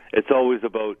 It's always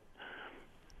about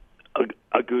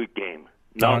a good game.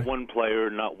 Not one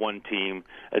player, not one team.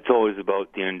 It's always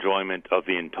about the enjoyment of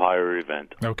the entire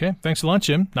event. Okay, thanks a lot,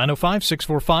 Jim.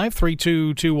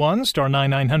 905-645-3221, star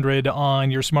 9900 on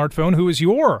your smartphone. Who is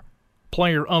your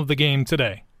player of the game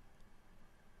today?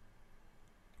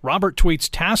 Robert tweets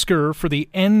Tasker for the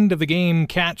end-of-the-game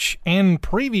catch and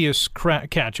previous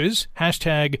catches.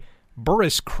 Hashtag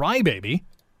Burris Crybaby.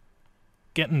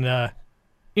 Getting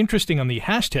interesting on the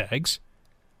hashtags.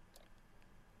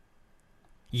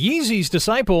 Yeezy's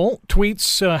Disciple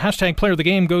tweets, hashtag player of the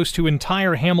game goes to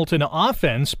entire Hamilton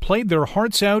offense. Played their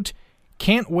hearts out.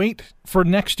 Can't wait for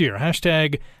next year.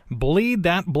 Hashtag bleed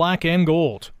that black and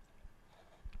gold.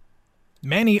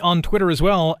 Manny on Twitter as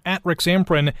well, at Rick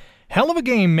Zamprin. Hell of a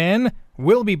game, men.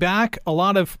 We'll be back. A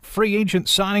lot of free agent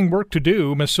signing work to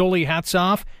do. Masoli, hats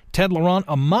off. Ted Laurent,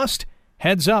 a must.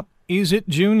 Heads up. Is it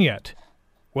June yet?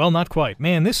 Well, not quite.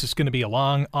 Man, this is going to be a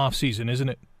long offseason, isn't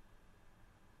it?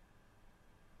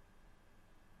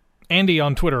 Andy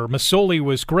on Twitter. Masoli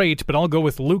was great, but I'll go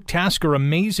with Luke Tasker.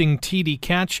 Amazing TD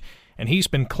catch, and he's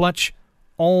been clutch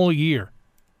all year.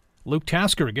 Luke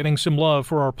Tasker getting some love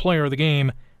for our player of the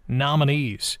game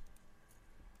nominees.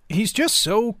 He's just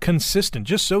so consistent,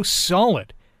 just so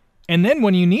solid. And then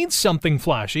when you need something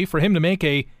flashy for him to make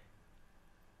a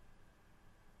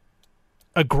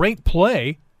great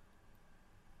play,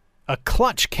 a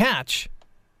clutch catch.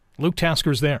 Luke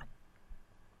Tasker's there.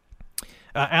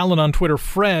 Alan on Twitter,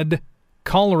 Fred,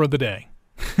 caller of the day.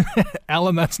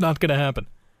 Alan, that's not going to happen.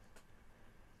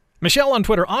 Michelle on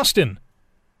Twitter, Austin.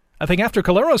 I think after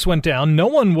Collaros went down, no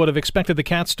one would have expected the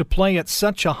Cats to play at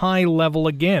such a high level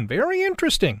again. Very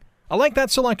interesting. I like that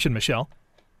selection, Michelle.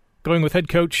 Going with head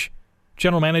coach,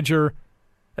 general manager,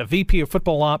 a VP of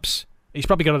football ops. He's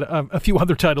probably got a few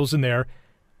other titles in there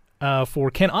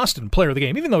for Ken Austin, player of the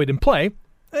game. Even though he didn't play,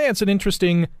 it's an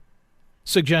interesting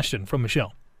suggestion from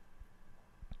Michelle.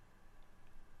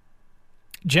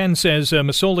 Jen says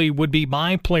Masoli would be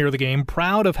my player of the game.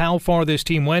 Proud of how far this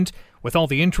team went with all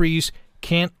the injuries.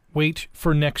 Can't wait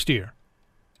for next year.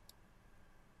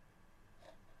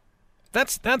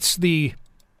 That's the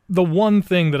one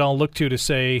thing that I'll look to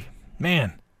say,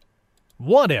 man,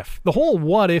 what if? The whole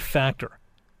what if factor.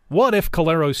 What if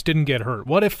Collaros didn't get hurt?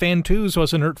 What if Fantuz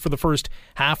wasn't hurt for the first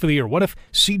half of the year? What if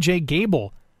C.J.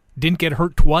 Gable didn't get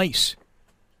hurt twice?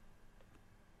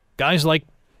 Guys like,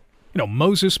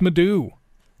 Moses Madu,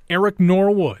 Eric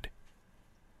Norwood.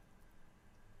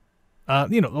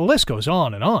 The list goes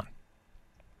on and on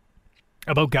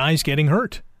about guys getting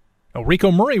hurt.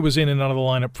 Rico Murray was in and out of the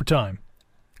lineup for time.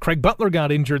 Craig Butler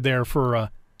got injured there for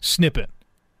a snippet.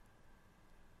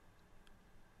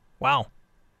 Wow.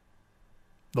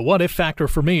 The what-if factor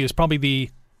for me is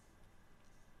probably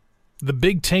the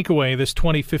big takeaway this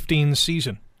 2015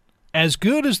 season. As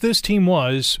good as this team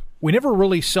was, we never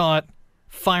really saw it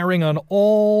firing on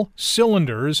all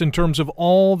cylinders in terms of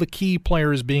all the key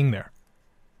players being there.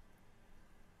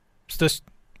 It's just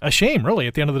a shame, really,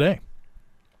 at the end of the day.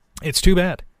 It's too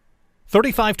bad.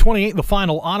 35-28 the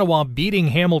final, Ottawa beating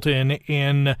Hamilton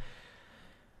in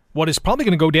what is probably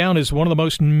going to go down as one of the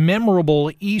most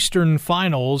memorable Eastern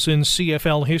finals in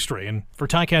CFL history. And for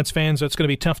Ticats fans, that's going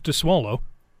to be tough to swallow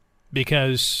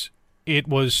because it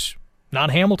was not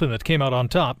Hamilton that came out on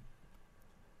top.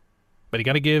 But you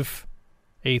got to give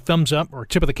a thumbs up or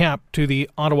tip of the cap to the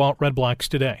Ottawa Redblacks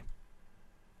today.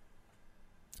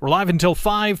 We're live until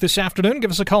 5 this afternoon.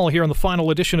 Give us a call here on the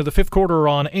final edition of the fifth quarter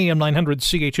on AM 900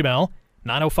 CHML.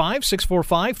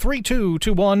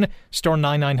 905-645-3221, star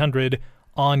 9900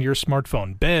 on your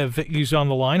smartphone. Bev is on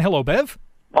the line. Hello, Bev.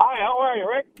 Hi, how are you,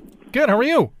 Rick? Good, how are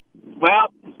you? Well,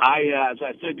 as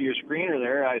I said to your screener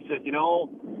there, I said,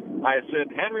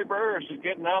 Henry Burris is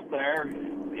getting up there,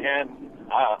 and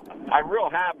I'm real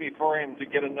happy for him to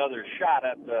get another shot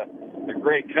at the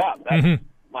Grey Cup. That's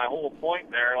my whole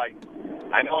point there. Like,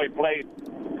 I know he played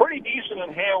pretty decent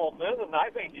in Hamilton, and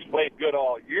I think he's played good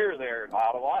all year there in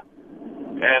Ottawa.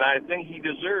 And I think he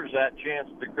deserves that chance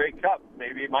at the Grey Cup.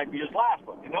 Maybe it might be his last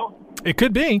one, It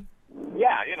could be.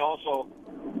 Yeah, so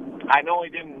I know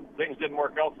things didn't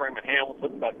work out for him in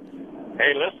Hamilton, but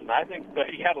hey, listen, I think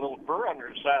that he had a little burr under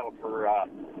his saddle for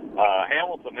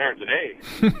Hamilton there today.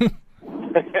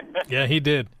 Yeah, he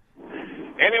did.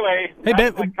 Anyway, hey,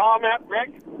 that's my comment,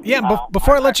 Rick. Yeah,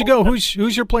 before I let you go, who's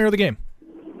your player of the game?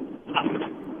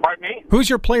 Pardon me? Who's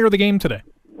your player of the game today?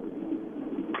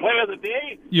 Player of the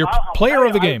day? Your player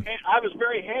of the game. I was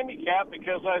very handicapped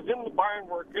because I was in the barn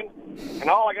working, and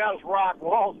all I got is rock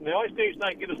walls, and the only station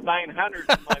I get is 900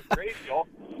 on my radio,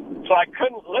 so I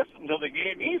couldn't listen to the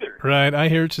game either. Right, I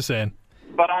hear what you're saying.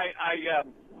 But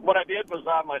what I did was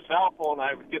on my cell phone,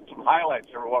 I would get some highlights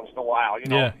every once in a while,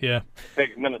 Yeah.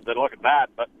 Take a minute to look at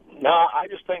that. But, no, I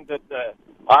just think that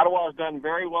Ottawa has done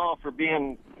very well for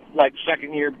being,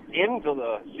 second year into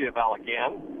the CFL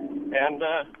again. And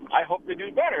I hope they do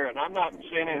better. And I'm not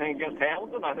saying anything against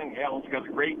Hamilton. I think Hamilton's got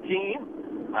a great team.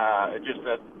 It's just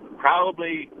that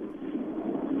probably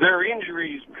their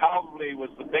injuries probably was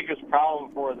the biggest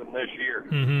problem for them this year.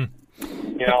 Mm-hmm.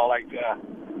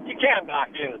 You can't knock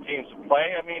any of the teams to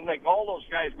play. I mean, all those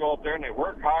guys go out there and they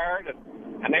work hard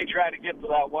and they try to get to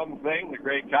that one thing, the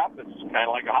Grey Cup. It's kind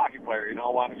of like a hockey player,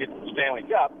 want to get to the Stanley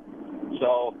Cup.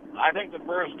 So I think the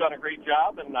Burrs done a great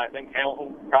job, and I think Hamilton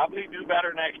will probably do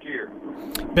better next year.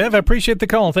 Bev, I appreciate the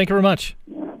call. Thank you very much.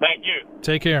 Thank you.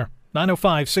 Take care.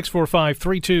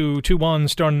 905-645-3221,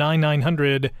 star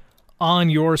 9900 on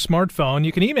your smartphone.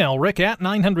 You can email Rick at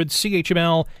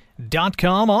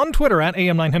 900CHML.com, on Twitter at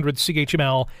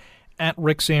AM900CHML, at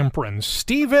Rick Zamperin.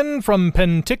 Stephen from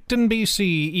Penticton,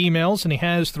 BC emails, and he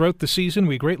has throughout the season.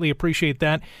 We greatly appreciate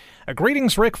that.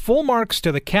 Greetings, Rick. Full marks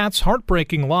to the Cats'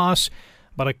 heartbreaking loss.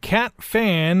 But a Cat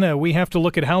fan, we have to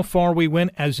look at how far we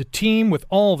went as a team with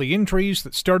all the injuries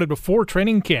that started before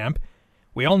training camp.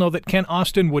 We all know that Ken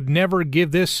Austin would never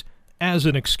give this as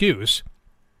an excuse.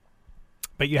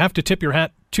 But you have to tip your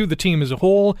hat to the team as a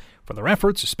whole for their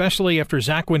efforts, especially after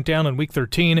Zach went down in Week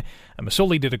 13. And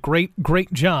Masoli did a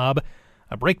great job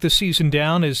break the season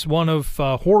down as one of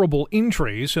horrible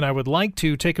injuries, and I would like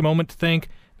to take a moment to thank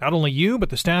not only you, but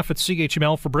the staff at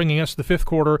CHML for bringing us the fifth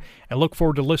quarter, and look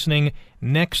forward to listening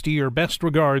next year. Best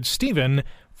regards, Stephen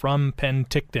from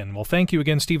Penticton. Well, thank you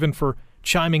again, Stephen, for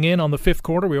chiming in on the fifth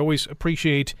quarter. We always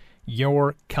appreciate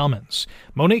your comments.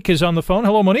 Monique is on the phone.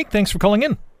 Hello, Monique. Thanks for calling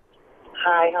in.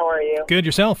 Hi, how are you? Good,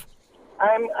 yourself?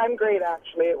 I'm great,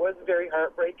 actually. It was very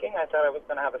heartbreaking. I thought I was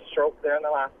going to have a stroke there in the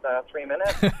last 3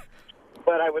 minutes.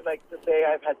 But I would like to say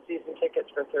I've had season tickets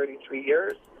for 33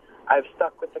 years. I've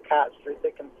stuck with the Cats through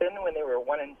thick and thin when they were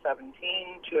 1-17,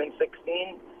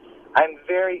 2-16. I'm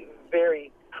very,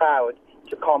 very proud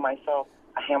to call myself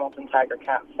a Hamilton Tiger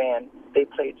Cat fan. They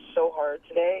played so hard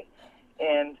today,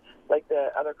 and like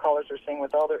the other callers are saying,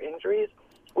 with all their injuries,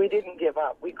 we didn't give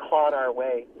up. We clawed our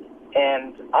way,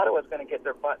 and Ottawa's going to get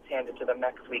their butts handed to them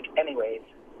next week anyways.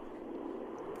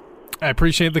 I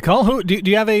appreciate the call. Do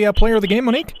you have a player of the game,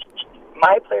 Monique?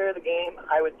 My player of the game,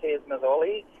 I would say, is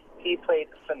Mazzoli. He played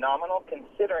phenomenal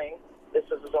considering this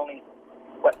was his only,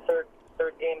 third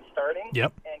game starting?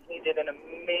 Yep. And he did an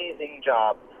amazing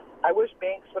job. I wish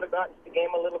Banks would have gotten to the game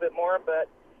a little bit more, but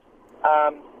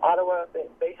Ottawa,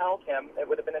 they held him. It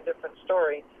would have been a different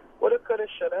story. Woulda, coulda,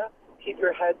 shoulda. Keep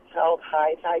your heads held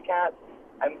high, Ticats.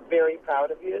 I'm very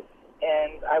proud of you,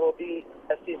 and I will be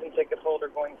a season ticket holder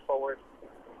going forward.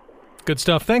 Good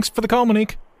stuff. Thanks for the call,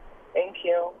 Monique. Thank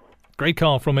you. Great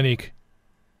call from Monique.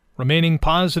 Remaining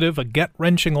positive, a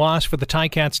gut-wrenching loss for the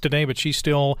Ticats today, but she's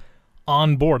still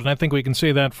on board, and I think we can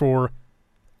say that for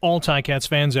all Ticats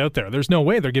fans out there. There's no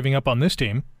way they're giving up on this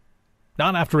team.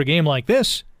 Not after a game like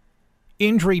this.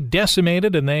 Injury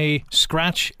decimated, and they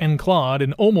scratch and clawed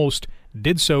and almost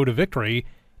did so to victory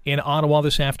in Ottawa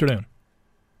this afternoon.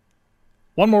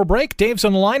 One more break. Dave's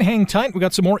on the line. Hang tight. We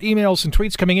got some more emails and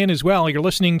tweets coming in as well. You're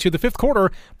listening to the fifth quarter,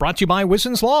 brought to you by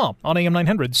Wissen's Law on AM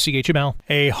 900 CHML.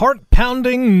 A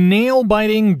heart-pounding,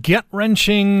 nail-biting,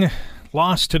 gut-wrenching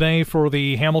loss today for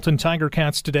the Hamilton Tiger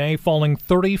Cats today, falling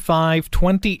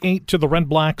 35-28 to the Red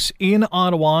Blacks in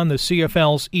Ottawa in the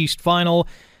CFL's East Final.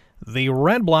 The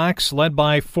Red Blacks, led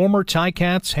by former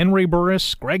Ticats Henry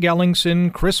Burris, Greg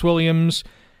Ellingson, Chris Williams,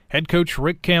 head coach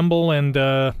Rick Campbell, and,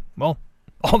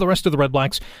 all the rest of the Red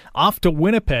Blacks, off to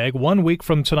Winnipeg 1 week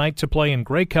from tonight to play in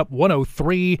Grey Cup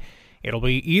 103. It'll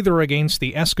be either against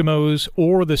the Eskimos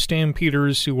or the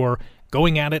Stampeders, who are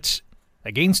going at it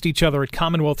against each other at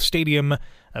Commonwealth Stadium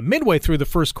midway through the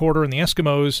first quarter, and the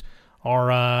Eskimos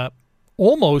are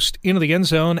almost into the end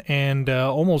zone and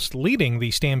almost leading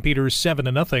the Stampeders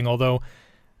 7-0, although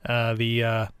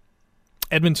the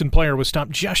Edmonton player was stopped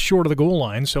just short of the goal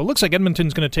line. So it looks like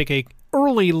Edmonton's going to take an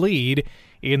early lead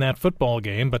in that football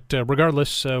game. But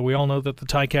regardless, we all know that the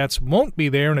Ticats won't be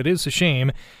there, and it is a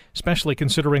shame, especially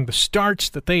considering the starts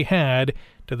that they had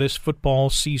to this football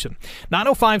season.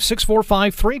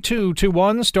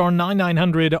 905-645-3221, star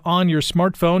 9900 on your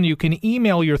smartphone. You can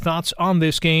email your thoughts on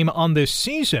this game, on this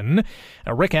season,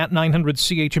 Rick at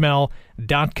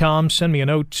 900CHML.com. Send me a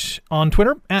note on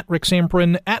Twitter, at Rick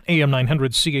Samprin, at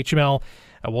AM900CHML.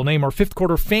 We'll name our fifth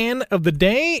quarter fan of the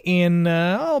day in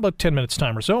about 10 minutes'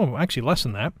 time or so. Actually, less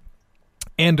than that.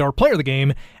 And our player of the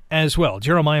game as well.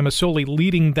 Jeremiah Masoli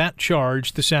leading that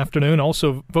charge this afternoon.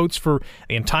 Also votes for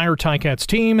the entire Ticats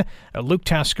team. Luke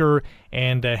Tasker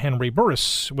and Henry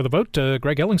Burris with a vote.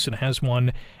 Greg Ellingson has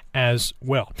one as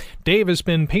well. Dave has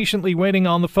been patiently waiting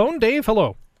on the phone. Dave,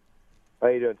 hello. How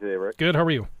you doing today, Rick? Good. How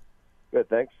are you? Good,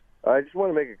 thanks. I just want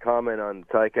to make a comment on the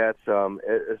Ticats.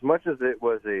 As much as it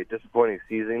was a disappointing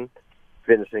season,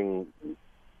 finishing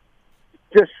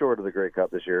just short of the Grey Cup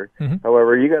this year,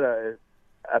 however, you got to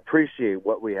appreciate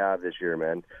what we have this year,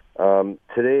 man.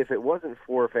 Today, if it wasn't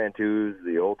for Fantuz,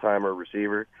 the old-timer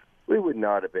receiver, we would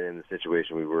not have been in the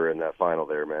situation we were in that final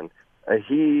there, man.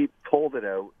 He pulled it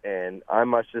out, and I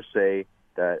must just say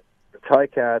that the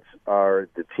Ticats are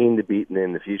the team to beat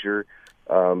in the future.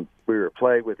 We were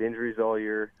plagued with injuries all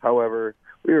year. However,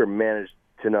 we were managed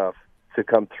enough to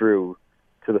come through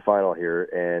to the final here,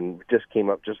 and just came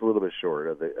up just a little bit short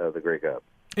of the Grey Cup.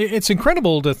 It's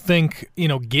incredible to think,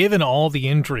 given all the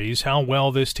injuries, how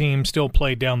well this team still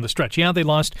played down the stretch. Yeah, they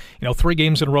lost, 3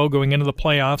 games in a row going into the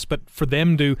playoffs, but for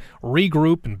them to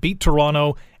regroup and beat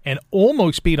Toronto and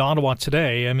almost beat Ottawa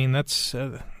today, I mean, that's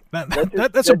a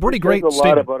pretty great statement. A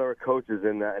lot about our coaches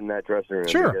in that dressing room.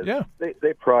 Sure, yeah.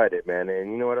 They pride it, man,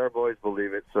 and you know what? Our boys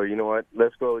believe it. So you know what?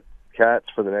 Let's go Cats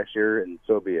for the next year, and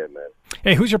so be it, man.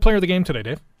 Hey, who's your player of the game today,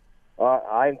 Dave?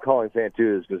 I'm calling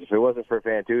Fantuz, because if it wasn't for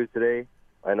Fantuz today,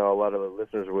 I know a lot of the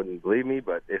listeners wouldn't believe me,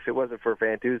 but if it wasn't for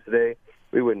Fantuz today,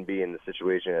 we wouldn't be in the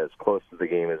situation as close to the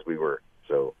game as we were.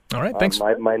 So, all right, thanks.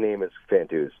 My name is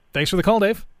Fantuz. Thanks for the call,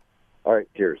 Dave. All right,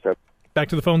 cheers. Back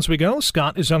to the phones we go.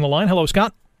 Scott is on the line. Hello,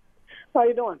 Scott. How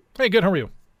you doing? Hey, good. How are you?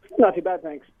 Not too bad,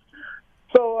 thanks.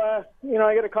 So, I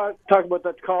got to talk about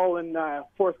that call in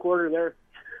fourth quarter there.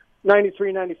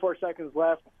 93, 94 seconds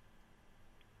left.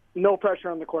 No pressure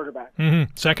on the quarterback.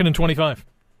 Mm-hmm. 2nd and 25.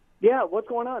 Yeah, what's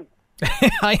going on?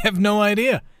 I have no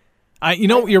idea.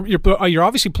 You're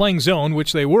obviously playing zone,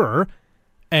 which they were,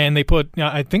 and they put.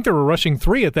 I think they were rushing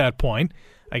 3 at that point.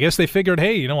 I guess they figured,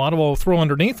 hey, Ottawa will throw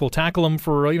underneath. We'll tackle them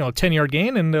for a 10-yard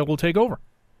gain, and we'll take over.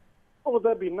 Well,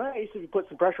 that'd be nice if you put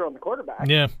some pressure on the quarterback.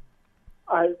 Yeah.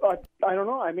 I don't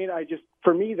know. I mean,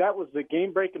 for me, that was the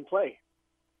game-breaking play.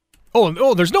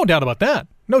 Oh, there's no doubt about that.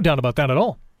 No doubt about that at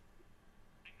all.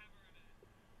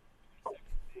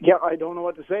 Yeah, I don't know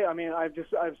what to say. I mean, I'm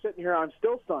sitting here. I'm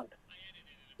still stunned.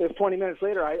 It's 20 minutes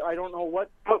later. I don't know what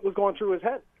was going through his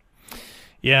head.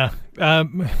 Yeah.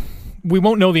 We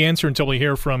won't know the answer until we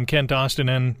hear from Kent Austin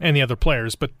and the other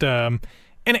players. But and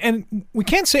we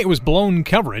can't say it was blown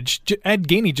coverage. Ed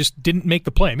Gainey just didn't make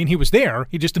the play. I mean, he was there.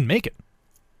 He just didn't make it.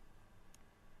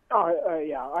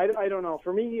 Yeah. I don't know.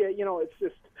 For me, it's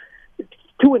just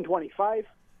 2 and 25.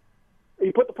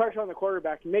 You put the pressure on the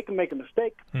quarterback. You make him make a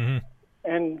mistake. Mm-hmm.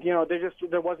 And,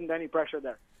 there wasn't any pressure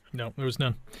there. No, there was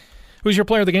none. Who's your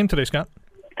player of the game today, Scott?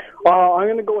 I'm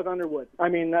going to go with Underwood. I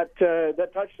mean, that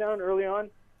touchdown early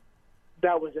on,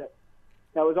 that was it.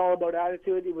 That was all about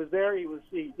attitude. He was there. He was,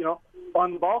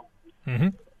 on the ball. Mm-hmm.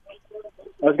 That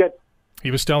was good.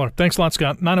 He was stellar. Thanks a lot,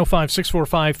 Scott.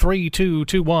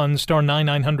 905-645-3221, star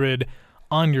 9900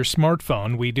 on your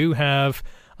smartphone. We do have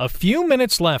a few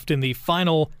minutes left in the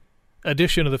final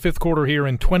edition of the fifth quarter here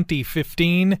in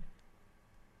 2015.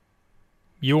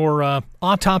 Your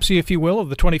autopsy, if you will, of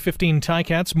the 2015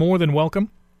 Ticats, more than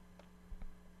welcome.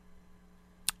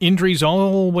 Injuries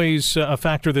always a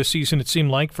factor this season, it seemed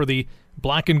like, for the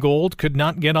black and gold. Could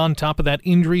not get on top of that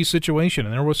injury situation.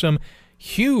 And there were some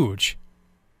huge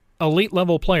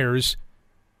elite-level players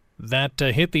that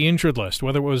hit the injured list,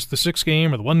 whether it was the 6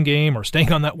 game or the 1 game or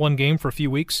staying on that 1 game for a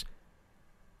few weeks.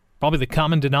 Probably the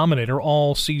common denominator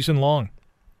all season long.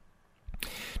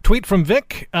 Tweet from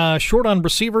Vic, short on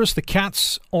receivers. The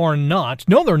Cats are not.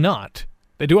 No, they're not.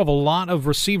 They do have a lot of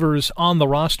receivers on the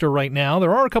roster right now.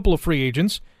 There are a couple of free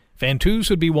agents. Fantus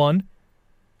would be one.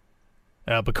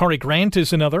 Bakari Grant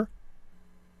is another.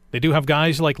 They do have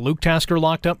guys like Luke Tasker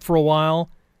locked up for a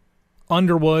while.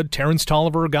 Underwood, Terrence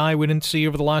Tolliver, a guy we didn't see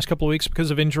over the last couple of weeks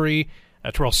because of injury.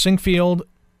 Terrell Sinkfield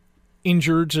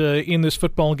injured in this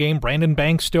football game. Brandon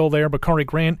Banks still there. Bakari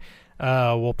Grant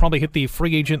will probably hit the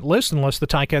free agent list unless the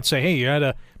Ticats say, hey, you had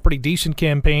a pretty decent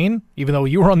campaign, even though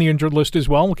you were on the injured list as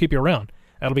well. We'll keep you around.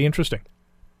 That'll be interesting.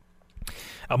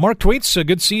 Mark tweets, a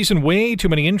good season, way too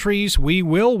many injuries. We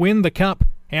will win the cup.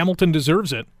 Hamilton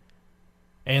deserves it.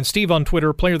 And Steve on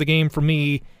Twitter, player of the game for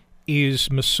me is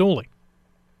Masoli.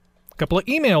 A couple of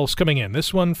emails coming in.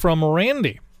 This one from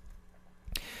Randy.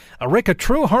 Rick, a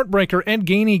true heartbreaker. Ed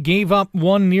Gainey gave up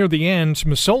one near the end.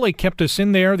 Masoli kept us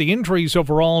in there. The injuries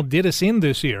overall did us in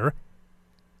this year.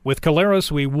 With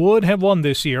Collaros, we would have won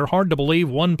this year. Hard to believe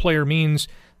one player means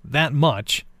that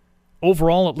much.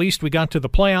 Overall, at least we got to the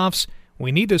playoffs.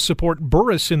 We need to support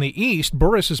Burris in the East.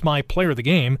 Burris is my player of the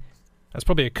game. That's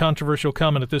probably a controversial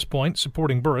comment at this point,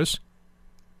 supporting Burris.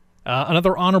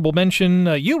 Another honorable mention,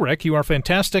 you, Rick. You are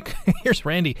fantastic. Here's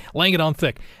Randy laying it on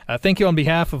thick. Thank you on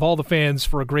behalf of all the fans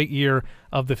for a great year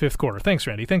of the fifth quarter. Thanks,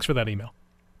 Randy. Thanks for that email.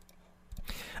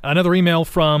 Another email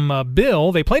from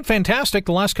Bill. They played fantastic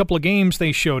the last couple of games.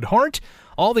 They showed heart.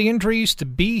 All the injuries to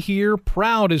be here.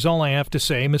 Proud is all I have to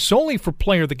say. Masoli for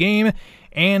player of the game,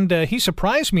 and he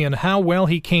surprised me on how well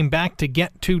he came back to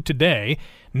get to today.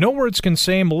 No words can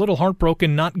say I'm a little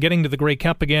heartbroken not getting to the Grey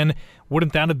Cup again.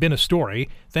 Wouldn't that have been a story?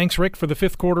 Thanks, Rick, for the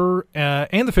fifth quarter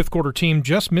and the fifth quarter team.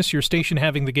 Just miss your station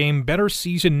having the game. Better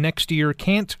season next year.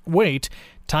 Can't wait.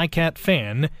 Ticat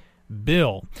fan,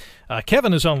 Bill.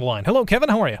 Kevin is on the line. Hello, Kevin.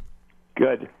 How are you?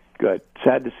 Good.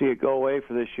 Sad to see it go away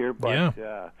for this year, but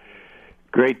yeah.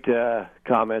 Great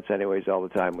comments anyways all the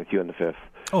time with you in the fifth.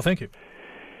 Oh, thank you.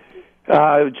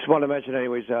 I just want to mention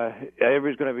anyways,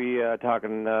 everybody's going to be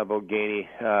talking about Gainey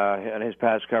and his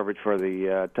pass coverage for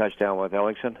the touchdown with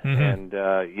Ellingson. Mm-hmm. And,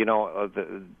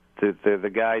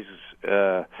 the guys,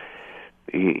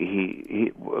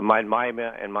 he in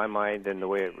my mind and the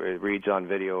way it reads on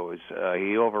video is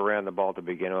he overran the ball to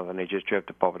begin with and he just tripped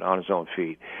up on his own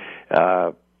feet.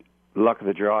 Luck of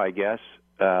the draw, I guess.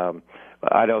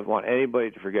 I don't want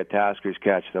anybody to forget Tasker's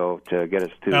catch, though, to get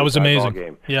us to that was amazing. Ball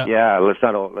game. Yeah, let's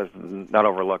not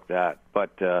overlook that.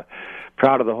 But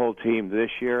proud of the whole team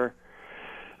this year.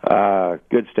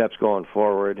 Good steps going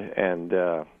forward, and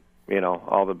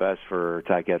all the best for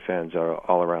Ticat fans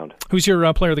all around. Who's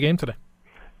your player of the game today?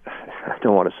 I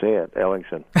don't want to say it.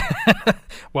 Ellingson.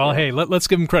 Well, hey, let's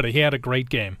give him credit. He had a great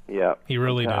game. Yeah. He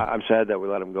really did. I'm sad that we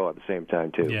let him go at the same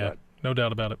time, too. Yeah, no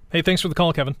doubt about it. Hey, thanks for the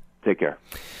call, Kevin. Take care.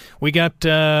 We got,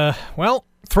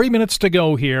 3 minutes to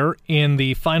go here in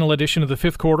the final edition of the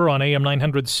fifth quarter on AM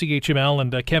 900 CHML,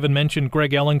 and Kevin mentioned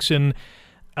Greg Ellingson.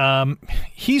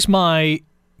 He's my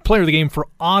player of the game for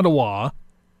Ottawa.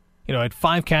 Had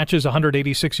 5 catches,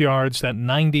 186 yards, that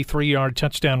 93-yard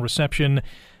touchdown reception.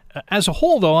 As a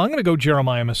whole, though, I'm going to go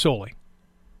Jeremiah Masoli.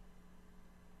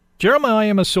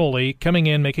 Jeremiah Masoli coming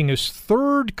in, making his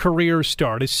 3rd career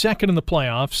start, his 2nd in the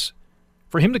playoffs,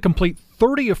 for him to complete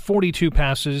 30 of 42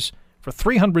 passes for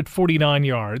 349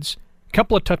 yards, a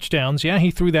couple of touchdowns. Yeah,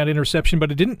 he threw that interception,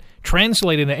 but it didn't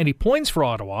translate into any points for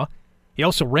Ottawa. He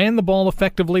also ran the ball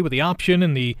effectively with the option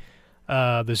and the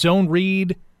zone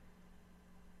read.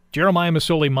 Jeremiah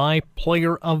Masoli, my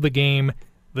player of the game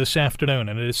this afternoon.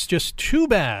 And it's just too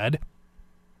bad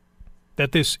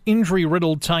that this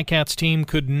injury-riddled Ticats team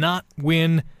could not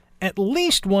win at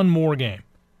least one more game.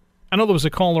 I know there was a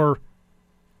caller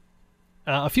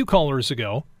a few callers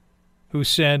ago who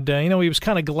said, he was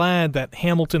kind of glad that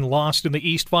Hamilton lost in the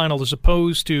East Final as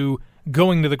opposed to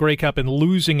going to the Grey Cup and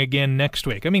losing again next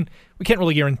week. I mean, we can't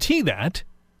really guarantee that,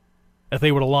 if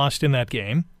they would have lost in that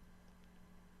game.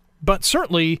 But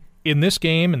certainly in this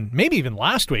game, and maybe even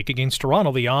last week against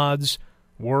Toronto, the odds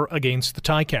were against the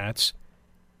Ticats.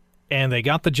 And they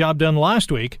got the job done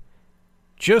last week,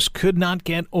 just could not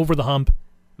get over the hump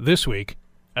this week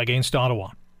against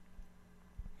Ottawa.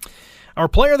 Our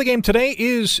player of the game today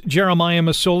is Jeremiah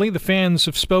Masoli. The fans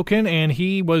have spoken, and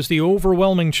he was the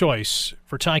overwhelming choice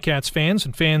for Ticats fans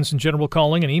and fans in general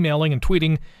calling and emailing and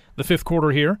tweeting the fifth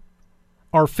quarter here.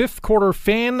 Our fifth quarter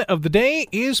fan of the day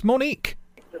is Monique.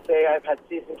 To say I've had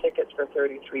season tickets for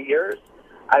 33 years.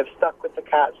 I've stuck with the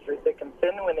Cats through thick and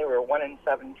thin when they were 1-17,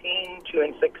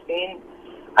 2-16.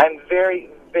 I'm very,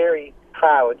 very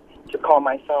proud to call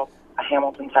myself a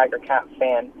Hamilton Tiger Cat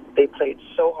fan. They played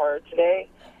so hard today.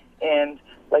 And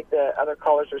like the other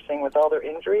callers are saying, with all their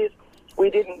injuries,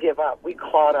 we didn't give up. We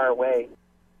clawed our way.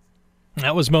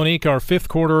 That was Monique, our fifth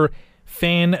quarter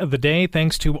fan of the day.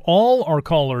 Thanks to all our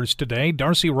callers today.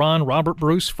 Darcy, Ron, Robert,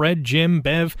 Bruce, Fred, Jim,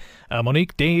 Bev,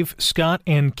 Monique, Dave, Scott,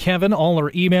 and Kevin, all our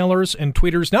emailers and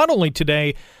tweeters, not only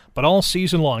today, but all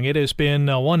season long. It has been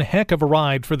one heck of a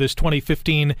ride for this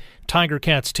 2015 Tiger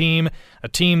Cats team, a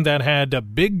team that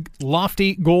had big,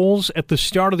 lofty goals at the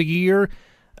start of the year.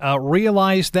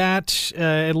 Realized that,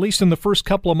 at least in the first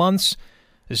couple of months,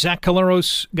 Zach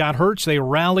Caleros got hurt. So they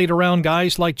rallied around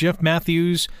guys like Jeff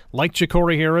Matthews, like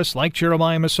Ja'Cory Harris, like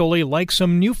Jeremiah Masoli, like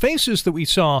some new faces that we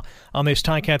saw on this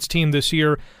Ticats team this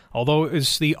year, although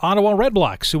it's the Ottawa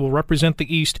Redblacks who will represent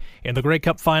the East in the Grey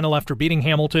Cup final after beating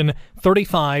Hamilton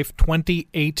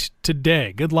 35-28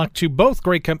 today. Good luck to both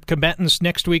Grey Cup combatants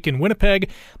next week in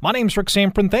Winnipeg. My name's Rick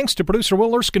Samprin. Thanks to producer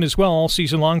Will Erskine as well all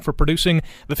season long for producing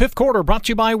the fifth quarter, brought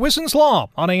to you by Wizen's Law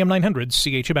on AM 900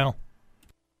 CHML.